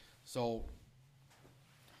 So,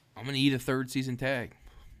 I'm going to eat a third season tag.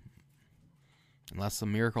 Unless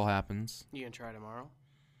some miracle happens. You gonna try tomorrow?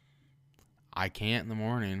 I can't in the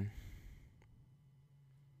morning.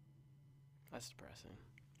 That's depressing.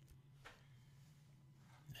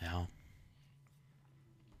 Yeah.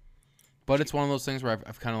 But it's one of those things where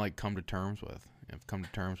I've kind of like come to terms with. I've come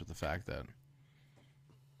to terms with the fact that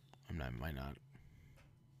I might not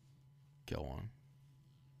kill one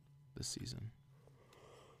this season.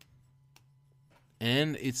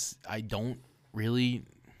 And I don't really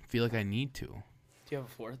feel like I need to. Do you have a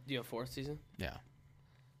fourth? Do you have fourth season? Yeah.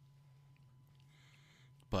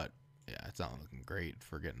 But yeah, it's not looking great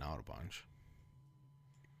for getting out a bunch.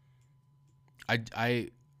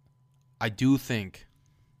 I do think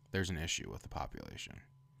there's an issue with the population,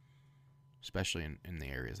 especially in the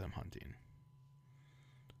areas I'm hunting.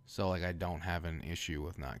 So, like, I don't have an issue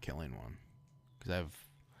with not killing one. Because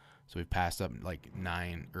we've passed up, like,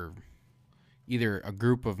 9, or either a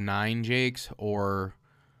group of 9 jakes, or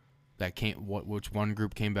which one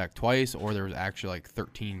group came back twice, or there was actually, like,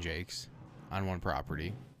 13 jakes on one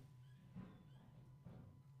property.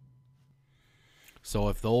 So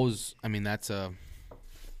if those, I mean, that's a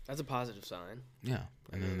positive sign. Yeah.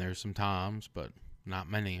 And then there's some toms, but not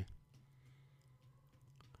many.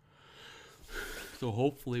 So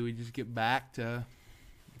hopefully we just get back to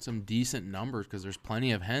some decent numbers, because there's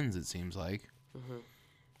plenty of hens, it seems like. Mm-hmm.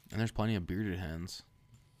 And there's plenty of bearded hens.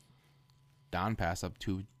 Don passed up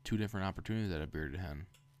two different opportunities at a bearded hen.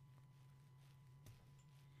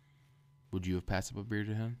 Would you have passed up a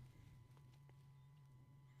bearded hen?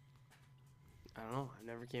 I don't know. I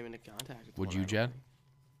never came into contact with Would one. you, Jed?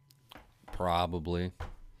 Probably.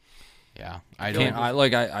 Yeah.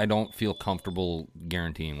 I don't feel comfortable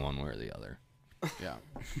guaranteeing one way or the other. Yeah.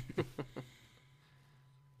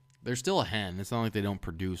 They're still a hen. It's not like they don't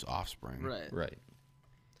produce offspring. Right.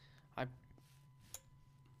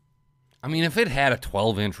 I mean, if it had a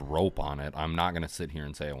 12-inch rope on it, I'm not going to sit here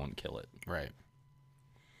and say I wouldn't kill it. Right.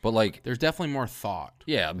 But, like... There's definitely more thought.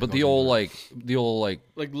 Yeah, but the old like,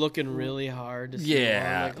 looking really hard to see.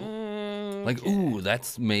 Yeah. Like, ooh,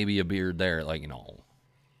 that's maybe a beard there. Like,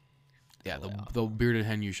 Yeah, the bearded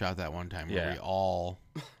hen you shot that one time where we all...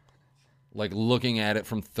 Like, looking at it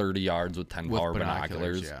from 30 yards with 10-power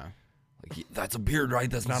binoculars. Yeah. Like, that's a beard, right?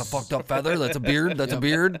 That's not a fucked up feather. That's a beard. That's a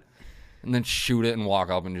beard. And then shoot it and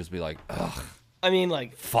walk up and just be like, ugh. I mean,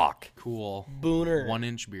 like... Fuck. Cool. Booner.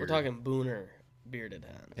 1-inch beard. We're talking booner bearded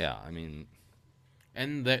hens. Yeah, I mean...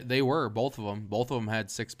 And they were, both of them. Both of them had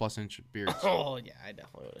 6+ inch beards. Oh, yeah, I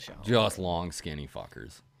definitely would have shot Just long, skinny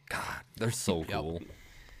fuckers. God, they're so cool.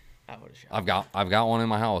 I would have shot I've got one in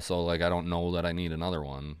my house, so, like, I don't know that I need another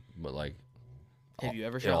one. But, like... Have you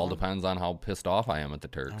ever shot It all one? depends on how pissed off I am at the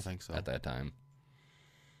Turks. I don't think so. At that time.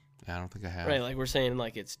 Yeah, I don't think I have. Right, like we're saying,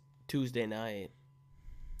 like it's Tuesday night.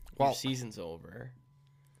 Well, your season's over.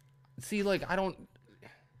 See, like I don't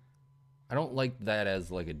like that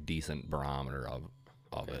as like a decent barometer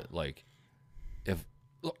of it. Like if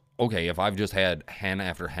I've just had hen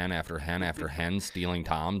after hen after hen after hen stealing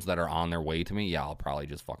toms that are on their way to me, yeah, I'll probably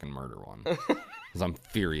just fucking murder one because I'm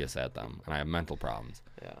furious at them and I have mental problems.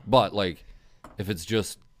 Yeah. But like if it's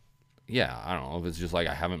just I don't know, if it's just like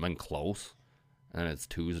I haven't been close and it's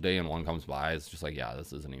Tuesday and one comes by, it's just like, yeah,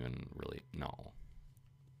 this isn't even really no.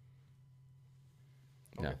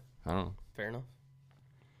 Okay. Yeah, I don't know. Fair enough.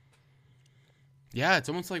 Yeah, it's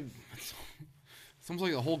almost like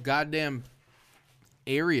the whole goddamn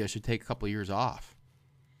area should take a couple of years off.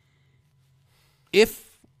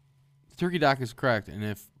 If the turkey doc is correct, and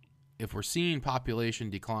if we're seeing population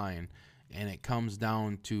decline, and it comes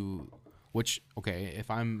down to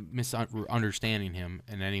if I'm misunderstanding him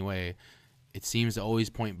in any way, it seems to always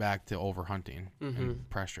point back to overhunting and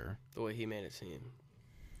pressure. The way he made it seem.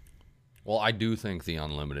 Well, I do think the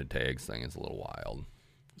unlimited tags thing is a little wild.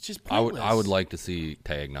 It's just I would like to see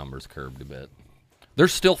tag numbers curbed a bit.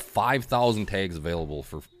 There's still 5,000 tags available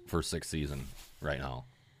for sixth season right now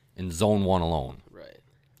in Zone 1 alone. Right.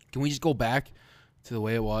 Can we just go back to the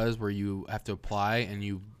way it was, where you have to apply and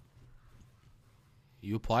you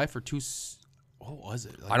apply for two? What was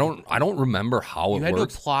it? Like, I don't remember how it you had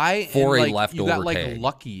works. to apply for and, a like, leftover you got like tag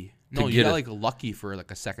lucky. No, you get got it. like lucky for like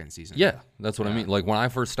a second season. Yeah, that's what I mean. Like when I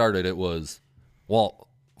first started, it was, well,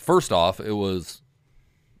 first off, it was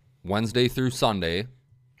Wednesday through Sunday,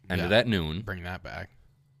 ended at noon. Bring that back.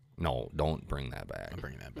 No, don't bring that back. I'm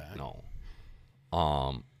bringing that back.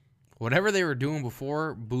 No. Whatever they were doing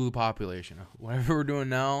before, boo the population. Whatever we're doing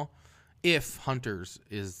now, if hunters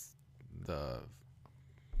is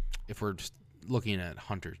if we're just looking at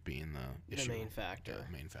hunters being the issue, main factor.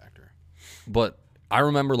 the main factor. But I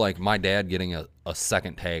remember like my dad getting a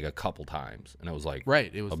second tag a couple times, and it was like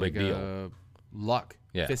Right, it was a like big deal. Luck.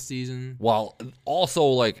 Yeah. Fifth season. Well, also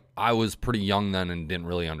like I was pretty young then and didn't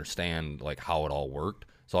really understand like how it all worked.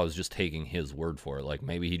 So I was just taking his word for it. Like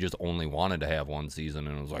maybe he just only wanted to have one season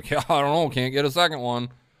and was like, yeah, I don't know, can't get a second one.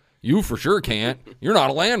 You for sure can't. You're not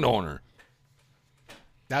a landowner.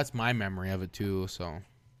 That's my memory of it too. So.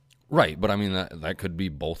 Right, but I mean that could be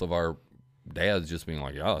both of our dads just being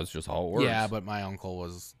like, yeah, that's just how it works. Yeah, but my uncle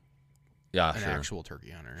was an actual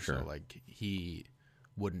turkey hunter, so like he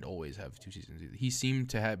wouldn't always have two seasons either. He seemed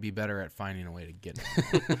to be better at finding a way to get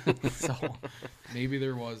it. So maybe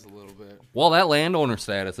there was a little bit. Well, that landowner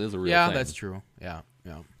status is a real thing. Yeah, that's true. Yeah.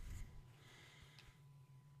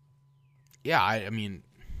 Yeah, I mean,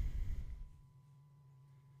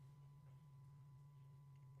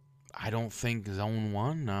 I don't think zone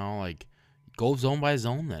 1 now. Like, go zone by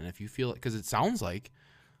zone then if you feel it, because it sounds like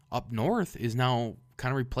up north is now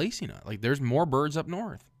kind of replacing it. Like, there's more birds up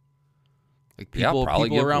north. Like people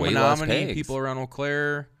around Menominee, people around Eau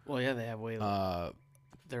Claire. Well, yeah, they have way less.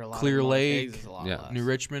 There are a lot Clear of Lake, eggs is a lot yeah. less. New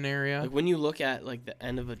Richmond area. Like when you look at like the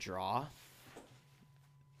end of a draw,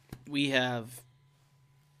 we have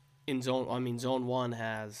zone 1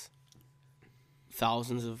 has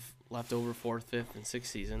thousands of leftover 4th, 5th, and 6th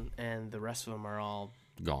season, and the rest of them are all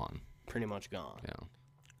Gone. pretty much gone. Yeah.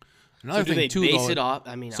 Another So do thing they too, base though, it off?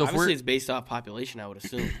 I mean, so if obviously we're- it's based off population, I would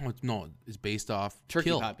assume. no, it's based off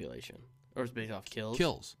Turkey population. Or it's based off kills.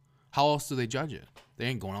 kills. How else do they judge it? They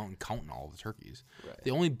ain't going out and counting all the turkeys. Right.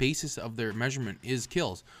 The only basis of their measurement is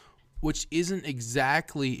kills, which isn't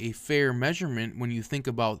exactly a fair measurement when you think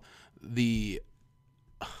about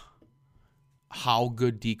how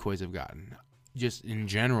good decoys have gotten. Just in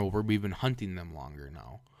general, where we've been hunting them longer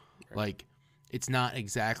now. Right. Like, it's not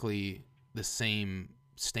exactly the same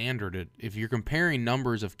standard. If you're comparing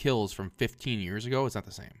numbers of kills from 15 years ago, it's not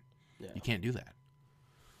the same. Yeah. You can't do that.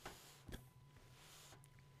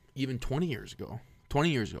 Even 20 years ago,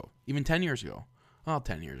 even 10 years ago. Well,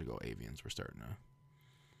 10 years ago, avians were starting to.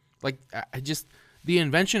 Like, I just, the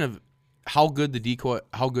invention of how good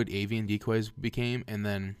avian decoys became, and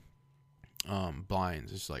then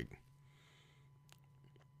blinds, it's like.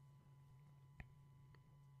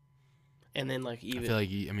 And then like I feel like,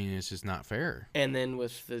 it's just not fair. And then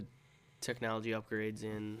with the technology upgrades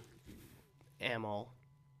in ammo.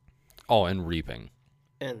 Oh, and reaping.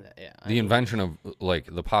 And The invention of, like,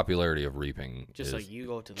 the popularity of reaping just like you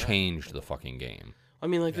go to that. changed the fucking game. I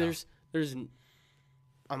mean, like, there's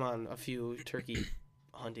I'm on a few turkey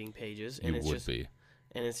hunting pages, and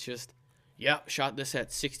And it's just, yeah, shot this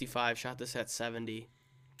at 65, shot this at 70.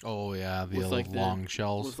 Oh, yeah, the With, old like, long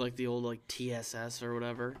shells. With like the old like TSS or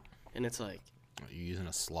whatever, and it's like, Are you using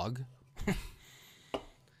a slug?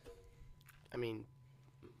 I mean,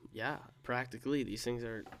 yeah, practically these things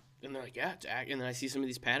are, and they're like, yeah, and then I see some of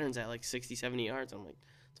these patterns at like 60, 70 yards. I'm like,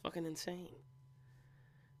 it's fucking insane.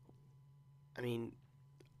 I mean,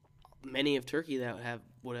 many of turkey that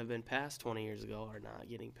would have been passed 20 years ago are not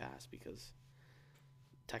getting passed because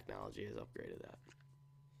technology has upgraded that.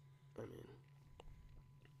 I mean,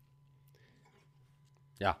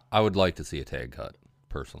 Yeah, I would like to see a tag cut,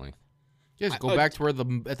 personally. Just go back to where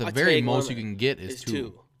at the very tag most you limit can get is is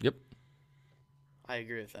two. Yep. I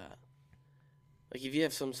agree with that. Like, if you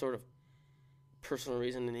have some sort of personal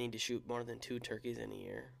reason to need to shoot more than 2 turkeys in a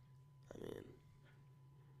year, I mean,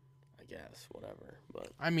 I guess, whatever. But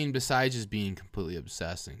I mean, besides just being completely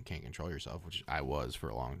obsessed and can't control yourself, which I was for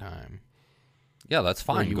a long time. Yeah, that's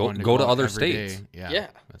Where fine. you Go wanted to out other every states. day. Yeah, yeah,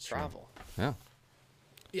 that's true. travel. Yeah.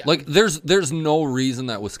 Yeah. Like, there's no reason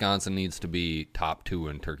that Wisconsin needs to be top 2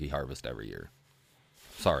 in turkey harvest every year.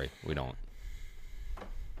 Sorry, we don't.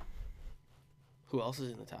 Who else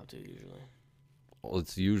is in the top 2 usually? Well,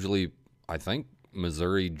 it's usually, I think,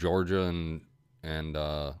 Missouri, Georgia, and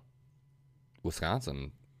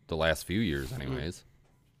Wisconsin the last few years anyways.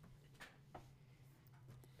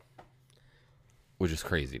 Which is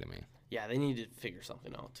crazy to me. Yeah, they need to figure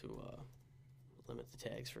something out to limit the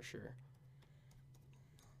tags for sure.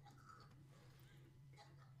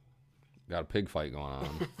 Got a pig fight going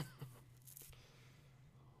on.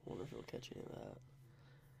 Wonder if it'll catch any of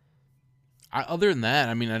that. Other than that,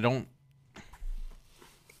 I mean, I don't.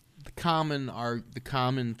 The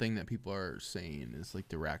common thing that people are saying is like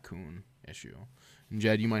the raccoon issue. And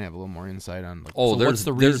Jed, you might have a little more insight on. Like, what's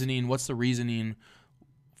the reasoning? What's the reasoning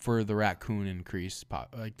for the raccoon increase?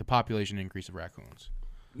 Like the population increase of raccoons.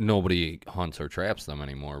 Nobody hunts or traps them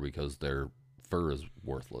anymore because their fur is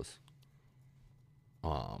worthless.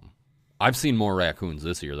 I've seen more raccoons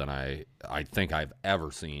this year than I think I've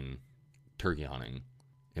ever seen turkey hunting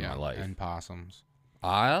in my life. And possums.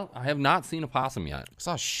 I have not seen a possum yet. I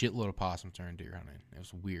saw a shitload of possums during deer hunting. It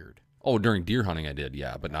was weird. Oh, during deer hunting I did,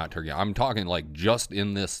 yeah, but not turkey. I'm talking like just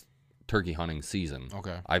in this turkey hunting season.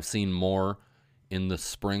 Okay. I've seen more in the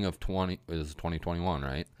spring of 2021,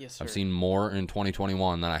 right? Yes, sir. I've seen more in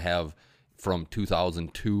 2021 than I have from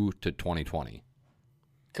 2002 to 2020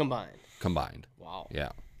 Combined. Wow. Yeah.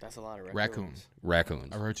 That's a lot of Raccoons.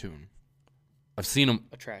 Raccoons. A raccoon. I've seen them.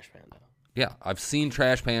 A trash panda. Yeah, I've seen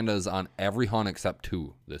trash pandas on every hunt except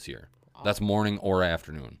 2 this year. That's morning or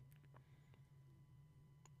afternoon.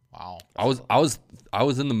 Wow. I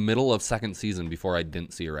was in the middle of second season before I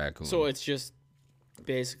didn't see a raccoon. So it's just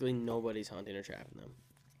basically nobody's hunting or trapping them.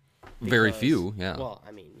 Very Because- few, yeah. Well,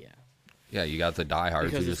 I mean, yeah. Yeah, you got the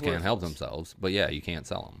diehards Because who it's just can't help worthless. themselves. But yeah, you can't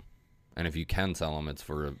sell them. And if you can sell them, it's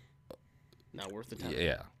for Not worth the time.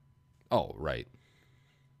 yeah. Oh, right.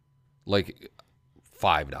 like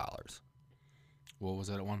 $5. What was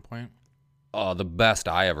it at one point? The best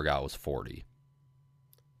I ever got was 40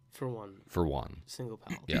 For one for one. single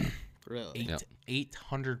pallet. Yeah. Really? Yep.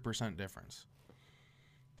 800% difference.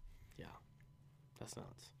 Yeah. That's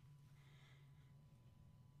nuts.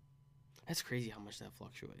 That's crazy how much that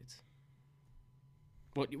fluctuates.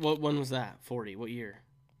 What one was that? 40. What year?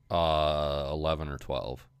 11 or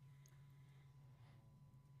 12.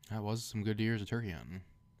 That was some good years of turkey hunting.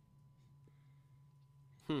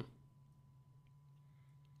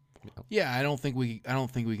 Yeah, I don't think we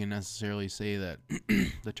can necessarily say that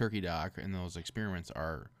the turkey doc and those experiments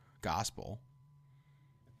are gospel.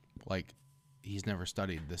 Like, he's never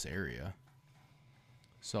studied this area,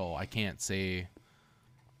 so I can't say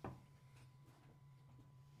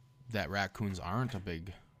that raccoons aren't a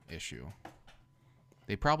big issue.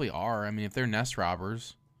 They probably are. I mean, if they're nest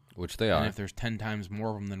robbers, Which they and are. if there's 10 times more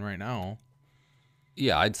of them than right now,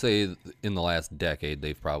 Yeah, I'd say in the last decade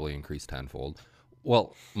they've probably increased tenfold.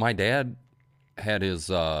 Well, my dad had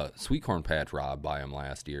his sweet corn patch robbed by him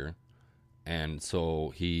last year, and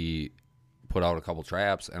so he put out a couple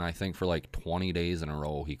traps, and I think for like 20 days in a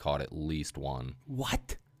row he caught at least one.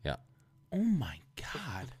 what? Yeah, Oh my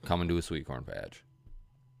God! coming to a sweet corn patch.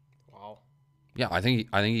 Wow. Yeah, I think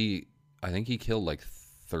he killed like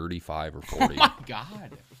 35 or Oh 40 my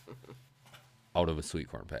God! out of a sweet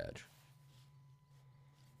corn patch.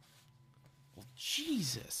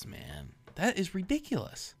 Jesus, man. That is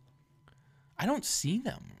ridiculous. I don't see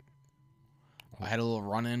them. I had a little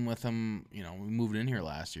run-in with them. You know, we moved in here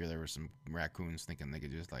last year. There were some raccoons thinking they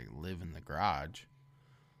could just, like, live in the garage.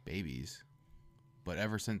 Babies. But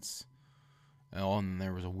ever since... Oh, and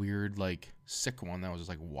there was a weird, like, sick one that was just,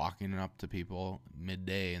 like, walking up to people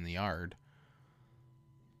midday in the yard.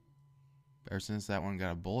 Ever since that one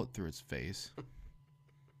got a bullet through its face,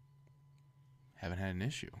 haven't had an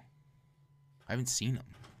issue. I haven't seen them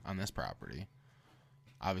on this property.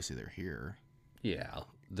 Obviously, they're here. Yeah,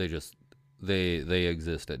 they just they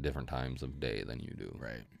exist at different times of day than you do.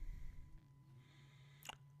 Right.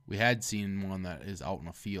 We had seen one that is out in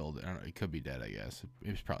a field. I don't know, it could be dead, I guess.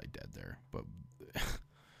 It was probably dead there. But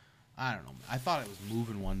I don't know. I thought it was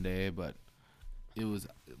moving one day, but it was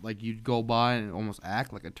like you'd go by and almost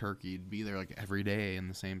act like a turkey. You'd be there like every day in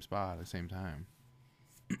the same spot at the same time.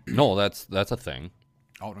 No, that's a thing.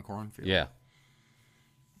 Out in a cornfield. Yeah.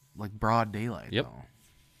 Like broad daylight, Yep. though.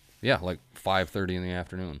 Yeah, like 5:30 in the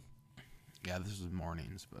afternoon. Yeah, this is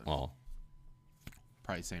mornings, but Oh,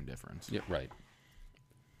 probably same difference. yeah, right.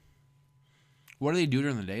 What do they do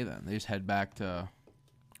during the day then? They just head back to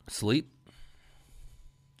Sleep?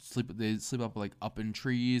 sleep. They sleep up in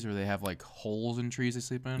trees, or they have like holes in trees they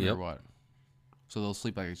sleep in, or Yep. what? So they'll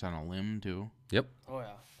sleep like it's on a limb too. Yep. Oh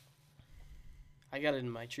yeah. I got in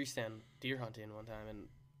my tree stand deer hunting one time, and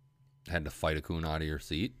Had to fight a coon out of your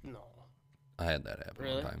seat. no, I had that happen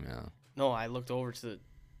Really? one time, yeah. no, I looked over to the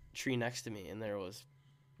tree next to me, and there was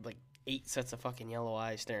like 8 sets of fucking yellow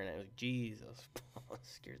eyes staring at me. Like, Jesus,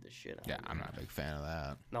 scared the shit out Yeah, of me. I'm not a big fan of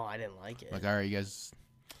that. No, I didn't like it. Like, all right, you guys,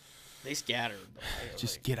 They scattered. But I was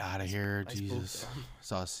just like, get out of here, I spooked Jesus. them.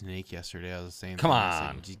 Saw a snake yesterday. I was the same. Come thing. I was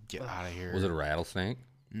on. like, just get out of here. Was it a rattlesnake?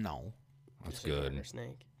 No, That's Just a garter good.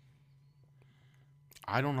 snake.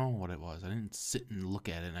 I don't know what it was. I didn't sit and look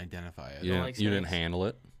at it and identify it. You don't didn't, like you didn't snakes? handle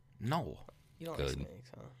it? No, You don't Good. like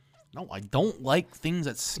snakes, huh? no, I don't like things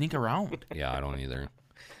that sneak around. Yeah, I don't either.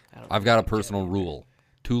 I don't I've got a like personal jelly. rule.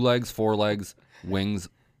 2 legs, 4 legs, wings,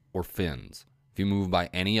 or fins. If you move by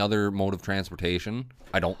any other mode of transportation,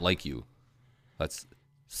 I don't like you. That's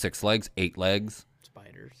 6 legs, 8 legs,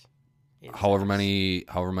 Spiders. however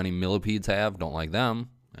Insects. many millipedes have, don't like them.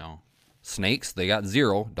 No, Snakes, they got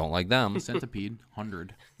 0, don't like them. centipede,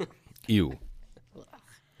 100. Ew.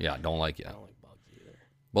 Yeah, don't like you. I don't like bugs either.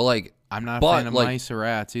 But like, I'm not a But, fan of like- mice or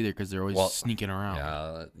rats either because they're always Well, sneaking around.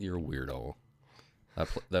 yeah, you're a weirdo.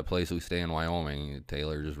 That place we stay in Wyoming,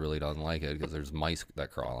 Taylor just really doesn't like it because there's mice that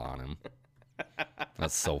crawl on him.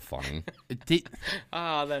 That's so funny. It did.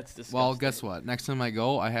 Ah, that's disgusting. Well, guess what? Next time I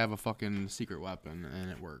go, I have a fucking secret weapon, and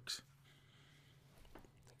it works.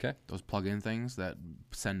 Okay. Those plug-in things that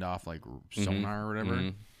send off like sonar or whatever.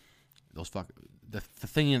 Mhm. Those the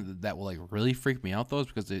thing that will like really freak me out though is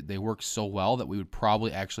because they work so well that we would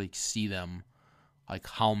probably actually see them, like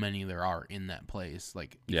how many there are in that place.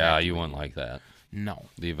 Like Yeah, you evacuating. wouldn't like that. No.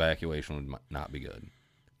 The evacuation would not be good.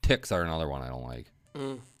 Ticks are another one I don't like.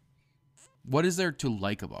 What is there to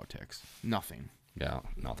like about ticks? Nothing. Yeah,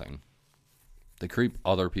 nothing. They creep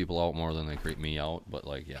other people out more than they creep me out, but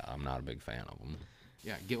like, yeah, I'm not a big fan of them.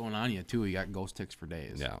 Yeah, get one on you too. You got ghost ticks for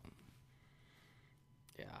days. Yeah.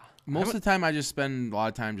 Yeah. Most of the time, I just spend a lot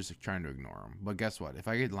of time just trying to ignore them. But guess what? If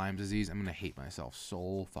I get Lyme disease, I'm gonna hate myself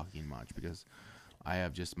so fucking much because I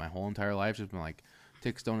have just my whole entire life just been like,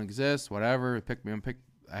 ticks don't exist, whatever.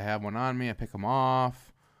 I have one on me. I pick them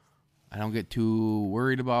off. I don't get too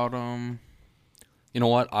worried about them. You know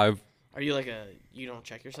what? Are you like you don't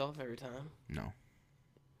check yourself every time? No,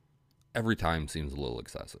 Every time seems a little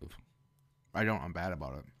excessive. I don't. I'm bad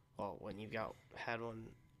about it. Well, when you had one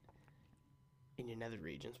in your nether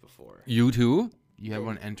regions before. You too? You have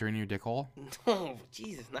one entering your dick hole? No,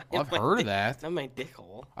 Jesus, not Well, I've heard of that. Not my dick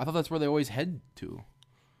hole. I thought that's where they always head to.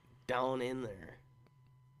 Down in there.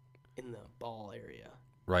 In the ball area.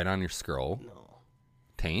 Right on your scroll. No.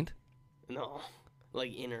 Taint? No.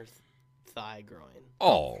 Like inner thigh groin.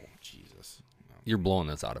 Oh, Jesus. you're blowing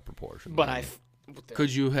this out of proportion. But man.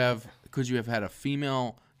 Could you have had a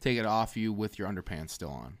female take it off you with your underpants still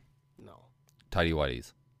on? No. Tidy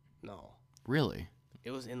whities. No. Really? It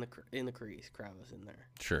was in the crevice in there.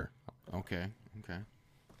 Sure. Okay.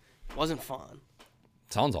 Wasn't fun.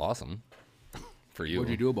 Sounds awesome. For you.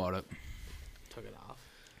 What'd you do about it? Took it off.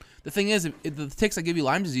 The thing is, if the ticks that give you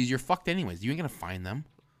Lyme disease, you're fucked anyways. You ain't gonna find them.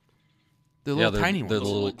 They're little tiny they're ones.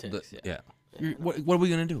 little ticks, yeah. What are we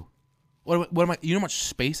gonna do? What am I? You know how much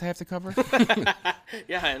space I have to cover?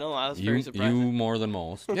 Yeah, I know. I was very You surprised. more than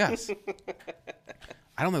most. Yes.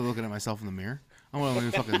 I don't like looking at myself in the mirror. I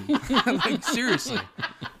want to fucking like seriously.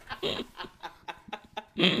 I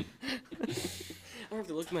don't have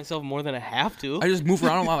to look at myself more than I have to. I just move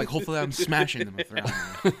around a lot. Like hopefully I'm smashing them if they're on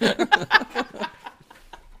me.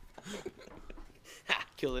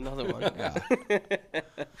 Killed another one. Yeah.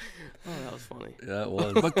 Oh, that was funny. That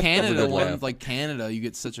was. But Canada good laugh. ones, like Canada, you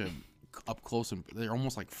get such a up close and they're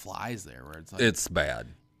almost like flies there. Where it's like It's bad.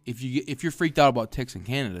 if you're freaked out about ticks in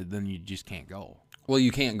Canada, then you just can't go. Well,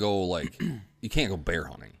 you can't go you can't go bear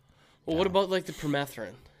hunting. Well, what about like the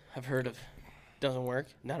permethrin? I've heard of. Doesn't work.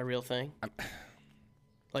 Not a real thing.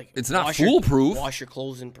 Like It's not wash foolproof. Wash your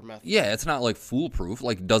clothes in permethrin. Yeah, it's not like foolproof.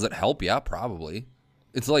 Like, does it help? Yeah, probably.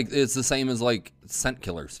 It's the same as like scent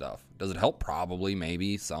killer stuff. Does it help? Probably,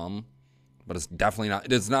 maybe some, but it's definitely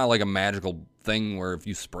not. It's not like a magical thing where if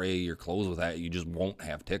you spray your clothes with that, you just won't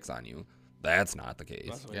have ticks on you. That's not the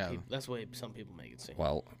case. That's the way some people make it seem.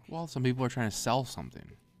 Well, Some people are trying to sell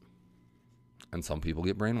something. and some people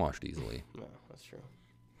get brainwashed easily. No, that's true.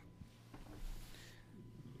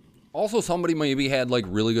 Also, somebody maybe had like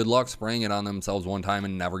really good luck spraying it on themselves one time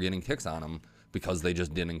and never getting ticks on them because they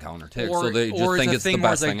just didn't encounter ticks. So they just think it's the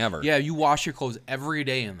best thing ever. Yeah, you wash your clothes every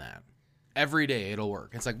day in that. Every day it'll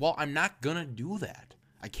work. It's like, well, I'm not gonna do that.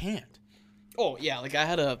 I can't. Oh yeah, like I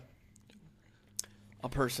had a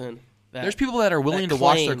person that There's people that are willing that to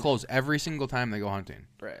wash their claimed- clothes every single time they go hunting.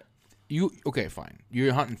 Right. Okay, fine.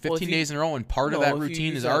 You're hunting 15 you- days in a row, and part of No, that if you routine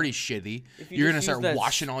use is that- already shitty. if you You're gonna just start use that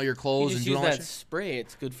washing all your You clothes and just doing use all that that shit. spray.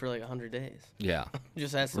 It's good for like 100 days. Yeah.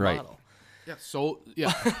 Just that's the Right. bottle. Yeah. So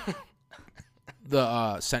yeah.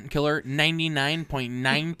 The scent killer,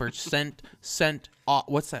 99.9% scent.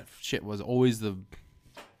 What's that shit? Was always the.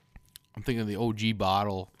 I'm thinking of the OG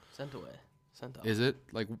bottle. Sent away. Sent off. Is it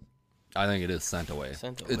like I think it is sent away.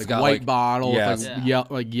 Sent away. It's like got white bottle yeah, with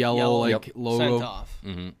like yellow Yellow. like Yep. logo? Sent off.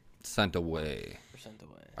 sent away. Or sent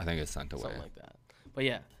away. I think it's sent away. Something like that. But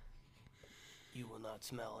yeah. You will not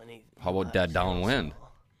smell any. How about not dead smell downwind?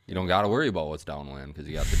 smell. You don't got to worry about what's downwind because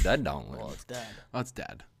you got the dead downwind. Well, it's dead. Oh, it's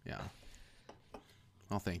dead. Yeah.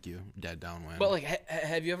 Oh, thank you. Dead downwind. But like,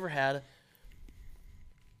 have you ever had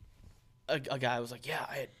a guy who was like, yeah,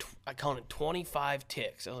 I counted 25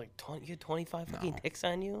 ticks. I was like, you had 25 fucking ticks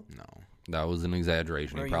on you? no. That was an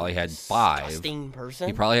exaggeration. Are He you probably a had 5. disgusting person.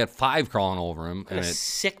 He probably had 5 crawling over him, a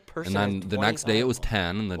sick person. and then has the next day it was 25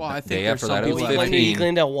 10, and the Well, I think day there's after some that it was people that, like, 15. He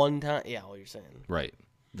cleaned out one time. Yeah, what you're saying. Right.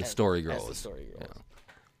 The story grows. As the story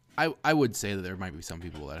grows. I would say that there might be some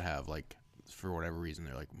people that have like, for whatever reason,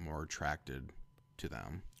 they're like more attracted to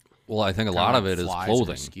them. Well, I think a Kinda lot like of it is flies or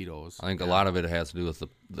clothing. mosquitoes. I think a lot of it has to do with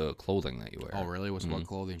the clothing that you wear. Oh, really? What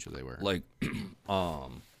clothing should they wear? Like,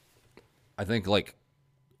 I think like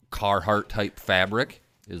Carhartt type fabric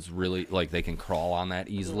is really like they can crawl on that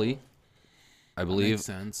easily. I believe. makes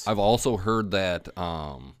sense. I've also heard that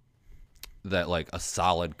that like a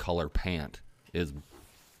solid color pant is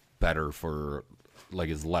better for like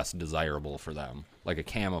is less desirable for them. Like a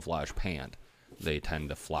camouflage pant, they tend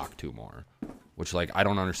to flock to more. Which like I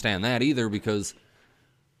don't understand that either because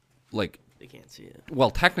like They can't see it. well,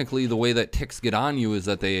 technically, the way that ticks get on you is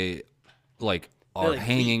that they, like, are like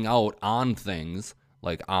hanging out on things,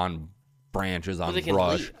 like on branches, on they can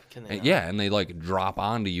brush. leap, can they not? Yeah, and they like drop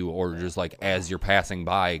onto you, or just like as you're passing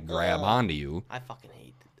by, grab onto you. I fucking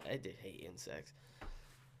hate. I did hate insects.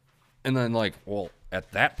 And then, like, well,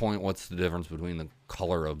 at that point, what's the difference between the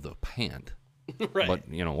color of the pant? Right. But,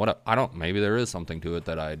 you know, what? I don't, maybe there is something to it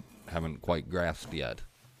that I haven't quite grasped yet.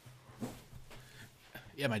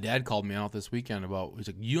 Yeah, my dad called me out this weekend about, he's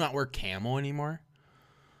like, you not wear camo anymore?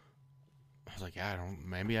 I was like, yeah,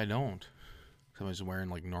 maybe I don't. Because I was wearing,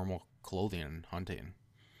 like, normal clothing and hunting.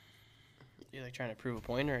 You like trying to prove a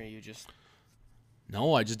point, or are you just?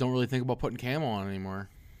 No, I just don't really think about putting camo on anymore.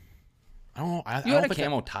 I don't know. I You don't had a think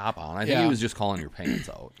camo top on. I think Yeah. he was just calling your pants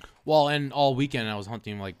out. Well, and all weekend I was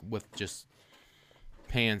hunting, like, with just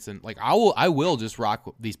pants. And, like, I will just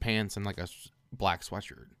rock these pants and, like, a black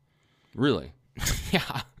sweatshirt. Really?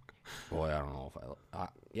 Yeah. Boy, I don't know if I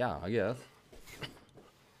yeah, I guess.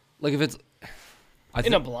 Like, if it's...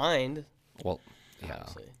 In a blind, Well, yeah.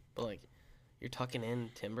 obviously. But like, you're tucking in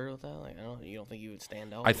timber with that. Like, you don't think you would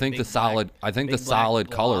stand out? I with think big the solid. black- I think the big black solid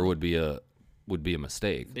color blob? would be a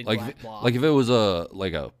mistake. Big like black if, blob. like if it was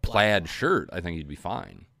a plaid shirt, I think you'd be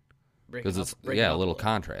fine Break because it it's up- break it a up little bit.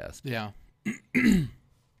 contrast. Yeah.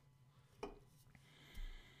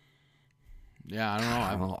 Yeah, I don't know.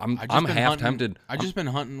 I don't know. I've just I'm been half hunting- tempted. I've just been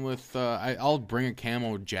hunting with. I'll bring a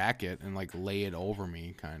camo jacket and like lay it over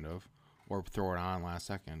me, kind of, or throw it on last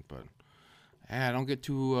second. But yeah, I don't get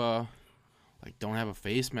too like don't have a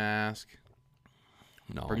face mask.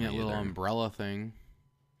 No, Bring that me little either. umbrella thing.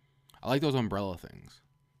 I like those umbrella things.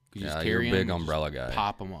 You Yeah, just you're a carry big 'em and just umbrella guy.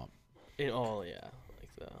 Pop them up. Oh yeah,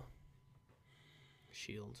 like the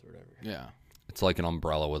shields or whatever. Yeah. It's like an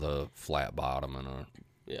umbrella with a flat bottom and a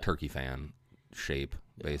Yeah. turkey fan shape,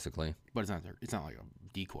 basically. But it's not like a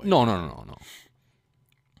decoy. No.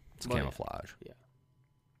 It's Well, yeah. camouflage. Yeah.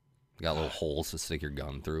 You got little holes to stick your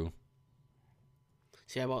gun through.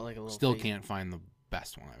 See, I bought like a little. Still face- can't find the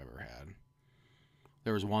best one I've ever had.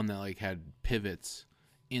 There was one that like had pivots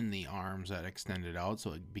in the arms that extended out,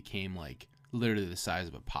 so it became like literally the size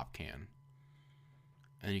of a pop can,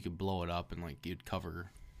 and you could blow it up and like you'd cover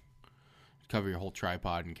your whole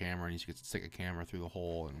tripod and camera, and you could stick a camera through the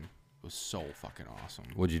hole, and it was so fucking awesome.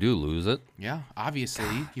 What'd you do? Lose it? Yeah, obviously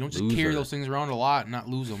you don't just Loser. carry those things around a lot and not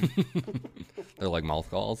lose them. They're like mouth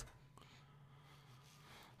calls.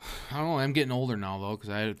 I don't know. I'm getting older now though, because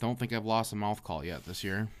I don't think I've lost a mouth call yet this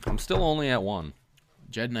year. I'm still only at one.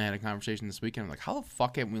 Jed and I had a conversation this weekend. I'm like, how the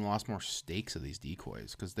fuck haven't we lost more stakes of these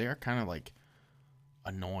decoys? Because they are kind of like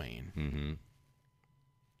annoying. Mm-hmm.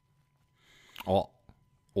 Well,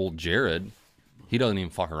 old Jared, he doesn't even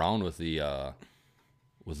fuck around with the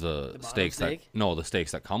bottom stakes stake? the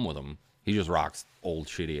stakes that come with them. He just rocks old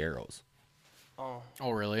shitty arrows. Oh,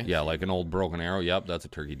 Oh, really? Yeah, like an old broken arrow. Yep, that's a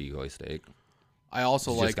turkey decoy stake. I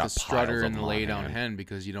also He's like just the got strutter piles of and the them on lay down hand. hen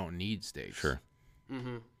because you don't need stakes. Sure.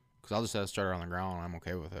 mm-hmm. Because I'll just have a strutter on the ground and I'm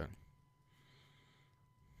okay with it.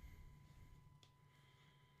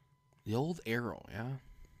 The old arrow, yeah.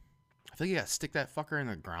 I think you gotta stick that fucker in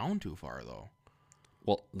the ground too far though.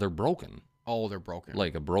 Well, they're broken. Oh, they're broken.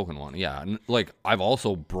 Like a broken one. Yeah. And like I've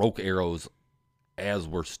also broke arrows as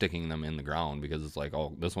we're sticking them in the ground because it's like,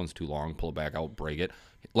 oh, this one's too long, pull it back out, break it.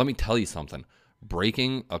 Let me tell you something.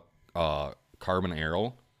 Breaking a carbon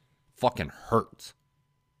arrow fucking hurts.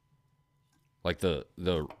 Like the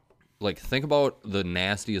like think about the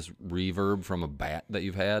nastiest reverb from a bat that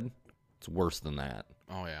you've had. It's worse than that.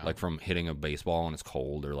 Oh yeah. Like from hitting a baseball and it's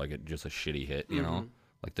cold or like just a shitty hit, you know?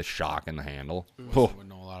 Like the shock in the handle. I Oh, wouldn't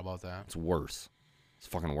know a lot about that. it's worse. It's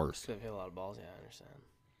fucking worse. So I've hit a lot of balls. Yeah, I understand.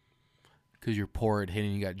 Because you're poor at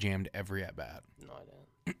hitting, you got jammed every at bat. No,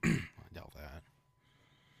 I didn't. I doubt that.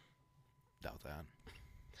 Doubt that.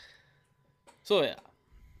 So yeah,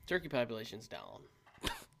 turkey population's down.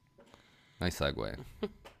 Nice segue.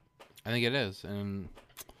 I think it is, and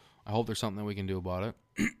I hope there's something that we can do about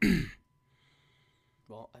it.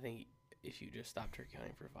 Well, I think if you just stop turkey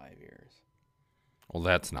hunting for 5 years. Well,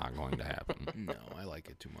 that's not going to happen. No, I like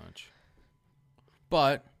it too much.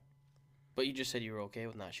 But But you just said you were okay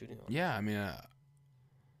with not shooting them. yeah, I mean,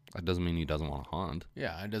 That doesn't mean he doesn't want to hunt.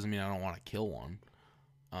 yeah, it doesn't mean I don't want to kill one.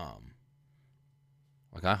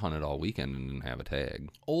 Like I hunted all weekend and didn't have a tag.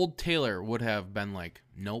 Old Taylor would have been like,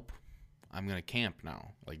 nope, I'm going to camp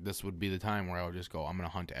now. Like, this would be the time where I would just go, I'm going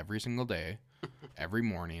to hunt every single day, every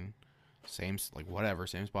morning, same, like, whatever,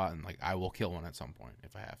 same spot, and, like, I will kill one at some point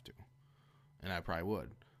if I have to. And I probably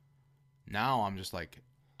would. Now I'm just like,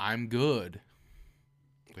 I'm good.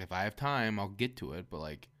 If I have time, I'll get to it, but,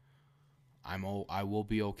 like, I will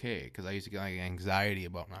be okay, because I used to get, like, anxiety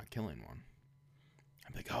about not killing one.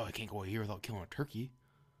 I'm like, oh, I can't go a year without killing a turkey.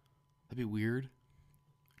 That'd be weird.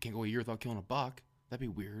 I can't go a year without killing a buck. That'd be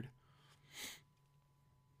weird.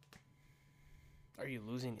 Are you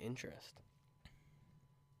losing interest?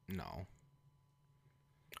 No.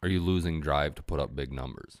 Are you losing drive to put up big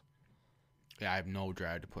numbers? Yeah, I have no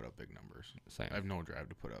drive to put up big numbers. Same. I have no drive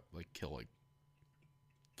to put up kill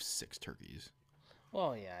 6 turkeys.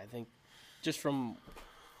 Well, yeah, I think just from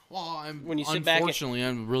Well, when you sit back and- unfortunately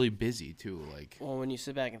I'm really busy too. when you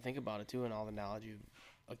sit back and think about it too, and all the knowledge you've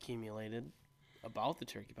accumulated about the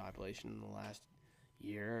turkey population in the last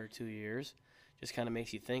year or 2 years, just kind of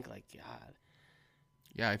makes you think like, God.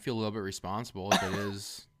 Yeah, I feel a little bit responsible if it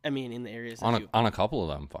is. I mean, in the areas that On a couple of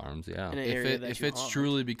them farms, yeah. in an if area that if you it's hunt.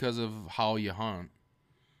 truly because of how you hunt,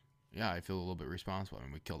 yeah, I feel a little bit responsible. I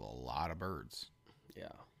mean, we killed a lot of birds. Yeah.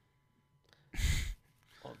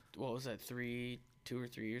 Well, what was that? 2 or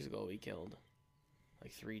 3 years ago, we killed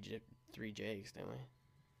like three jakes, didn't we?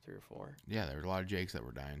 3 or 4. Yeah, there were a lot of jakes that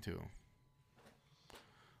were dying too.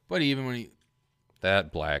 But even when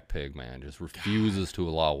That black pig, man, just refuses to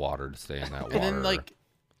allow water to stay in that water. and then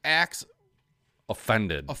acts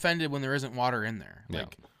offended. when there isn't water in there. Yeah.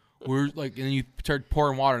 We're and then you start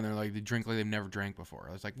pouring water in there, they drink like they've never drank before.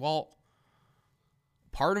 I was like, well,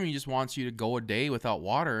 part of me just wants you to go a day without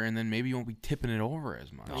water, and then maybe you won't be tipping it over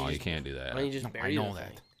as much. No, you can't do that. Why don't you just No, bury I know the that.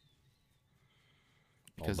 thing?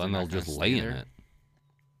 Because then they're they'll not gonna just stay lay in there. it.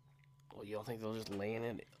 Well, you don't think they'll just lay in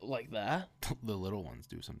it like that? The little ones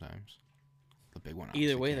do sometimes. The big one. Either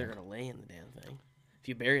obviously way, can't. they're gonna lay in the damn thing. If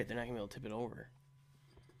you bury it, they're not gonna be able to tip it over.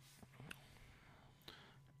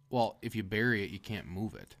 Well, if you bury it, you can't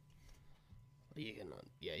move it. You can,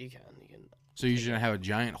 yeah, you can. You can So you're gonna have a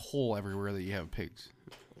giant hole everywhere that you have pigs.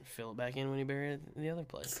 fill it back in when you bury it in the other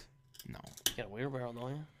place. No. You got a wheelbarrow,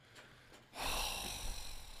 don't you?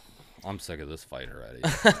 I'm sick of this fight already.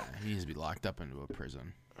 He needs to be locked up into a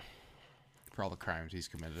prison for all the crimes he's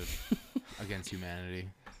committed against humanity.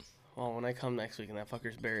 Well, when I come next week and that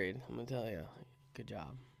fucker's buried, I'm gonna tell you, good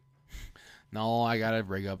job. No, I gotta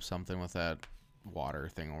rig up something with that water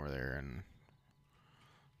thing over there, and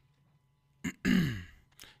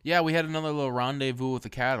yeah, we had another little rendezvous with the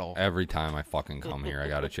cattle. Every time I fucking come here, I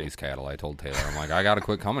gotta chase cattle. I told Taylor, I'm like, I gotta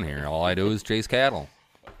quit coming here. All I do is chase cattle.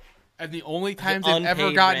 And the only times they've ever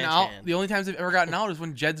unpaid gotten ranch out, hand. the only times they've ever gotten out is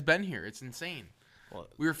when Jed's been here. It's insane. Well,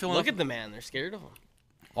 We were filling look up- at the man; they're scared of him.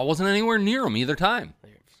 I wasn't anywhere near them either time.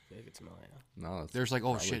 They could smell it. No, that's There's like,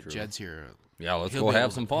 oh probably shit, true. Jed's here. Yeah, let's He'll go be have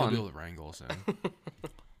able some to- He'll fun. be able to wrangle us in.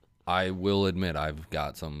 I will admit I've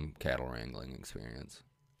got some cattle wrangling experience.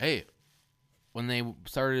 Hey, when they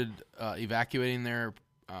started evacuating their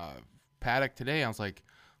paddock today, I was like,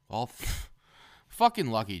 well, fucking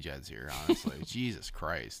lucky Jed's here, honestly. Jesus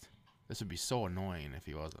Christ. This would be so annoying if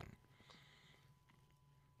he wasn't.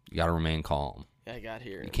 You gotta remain calm. Yeah, I got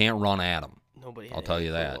here. You can't run at them. Nobody. I'll had tell any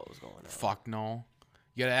you clue that. What was going on. Fuck no.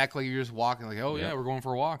 You gotta act like you're just walking, like, oh yeah, Yeah. we're going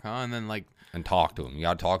for a walk, huh? And then And talk to them. You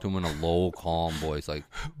gotta talk to them in a low, calm voice. Like,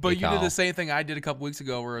 but hey, you Kyle, did the same thing I did a couple weeks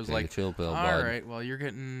ago, where it was take a like, chill pill, all bud. right, well, you're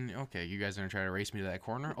getting okay. You guys are gonna try to race me to that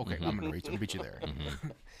corner. Okay, I'm gonna beat you there.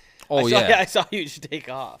 Oh I yeah. saw you just take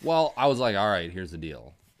off. Well, I was like, all right, here's the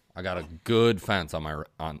deal. I got a good fence on my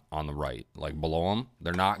on the right, like below them.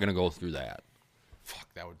 They're not gonna go through that.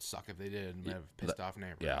 Fuck, that would suck if they did. I'd have pissed off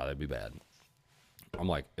neighbor. Yeah, that'd be bad. I'm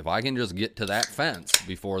like, if I can just get to that fence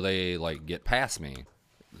before they get past me,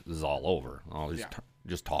 this is all over. I'll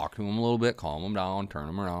just talk to them a little bit, calm them down, turn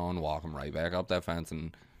them around, walk them right back up that fence,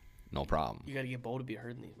 and no problem. You got to get Bo to be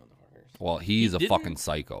herding these motherfuckers. Well, he's a didn't- fucking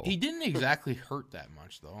psycho. He didn't exactly hurt that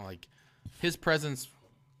much though. Like his presence,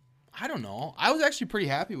 I don't know. I was actually pretty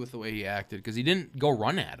happy with the way he acted because he didn't go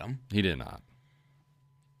run at him, He did not.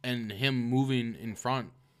 and him moving in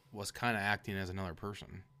front was kind of acting as another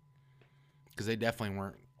person because they definitely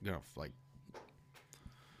weren't gonna like.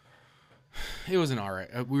 It was an alright.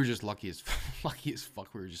 We were just lucky as fuck.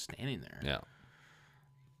 We were just standing there. Yeah.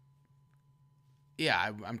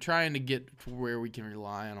 Yeah, I'm trying to get to where we can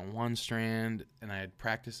rely on a one strand, and I had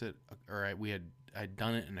practiced it, or I'd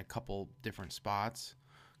done it in a couple different spots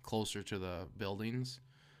closer to the buildings,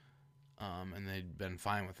 and they'd been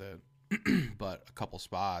fine with it. But a couple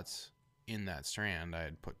spots in that strand I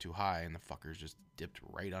had put too high, and the fuckers just dipped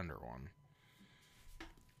right under one.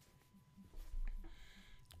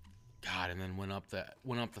 God, and then went up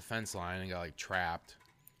the fence line and got trapped.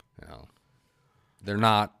 Yeah. They're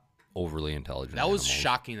not overly intelligent. That was animals.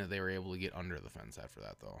 shocking that they were able to get under the fence after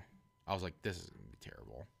that, though. I was like, this is going to be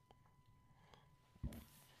terrible.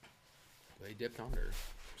 They dipped under.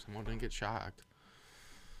 Someone didn't get shocked.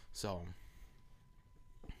 So,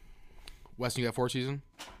 Weston, you got 4 season?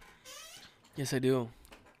 Yes, I do.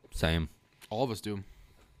 Same. All of us do.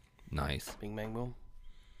 Nice. Bing bang boom.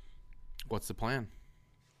 What's the plan?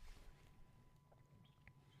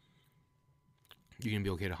 You going to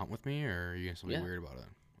be okay to hunt with me, or are you going to be Yeah. weird about it?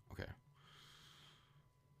 Okay.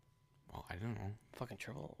 Well, I don't know. Fucking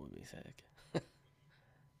trouble would be sick.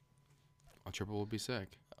 A triple would be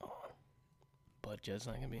sick. But Jed's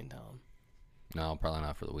not gonna be in town. No, probably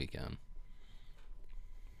not for the weekend.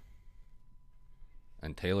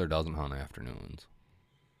 And Taylor doesn't hunt afternoons.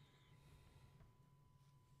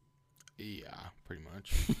 Yeah, pretty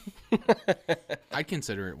much. I'd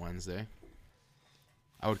consider it Wednesday.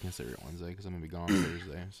 I would consider it Wednesday because I'm gonna be gone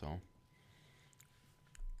Thursday. So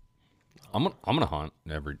I'm gonna hunt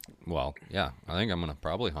every. Well, yeah, I think I'm gonna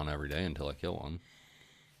probably hunt every day until I kill one.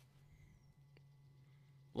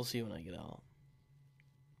 We'll see when I get out.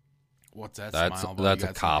 what's that? That's smile about? that's You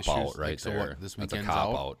a got some cop issues? out right Like, so there. what, this That's a weekend's cop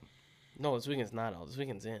out. out. No, this weekend's not out. This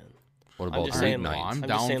weekend's in. What I'm about just saying, weeknights? well, I'm I'm down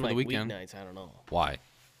just saying for the like weekend. weeknights. I don't know. Why?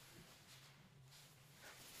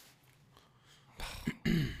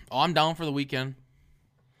 Oh, I'm down for the weekend.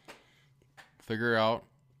 Figure out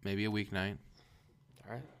maybe a weeknight.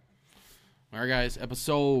 All right. All right, guys.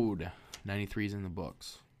 Episode 93 is in the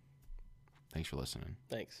books. Thanks for listening.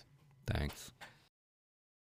 Thanks. Thanks.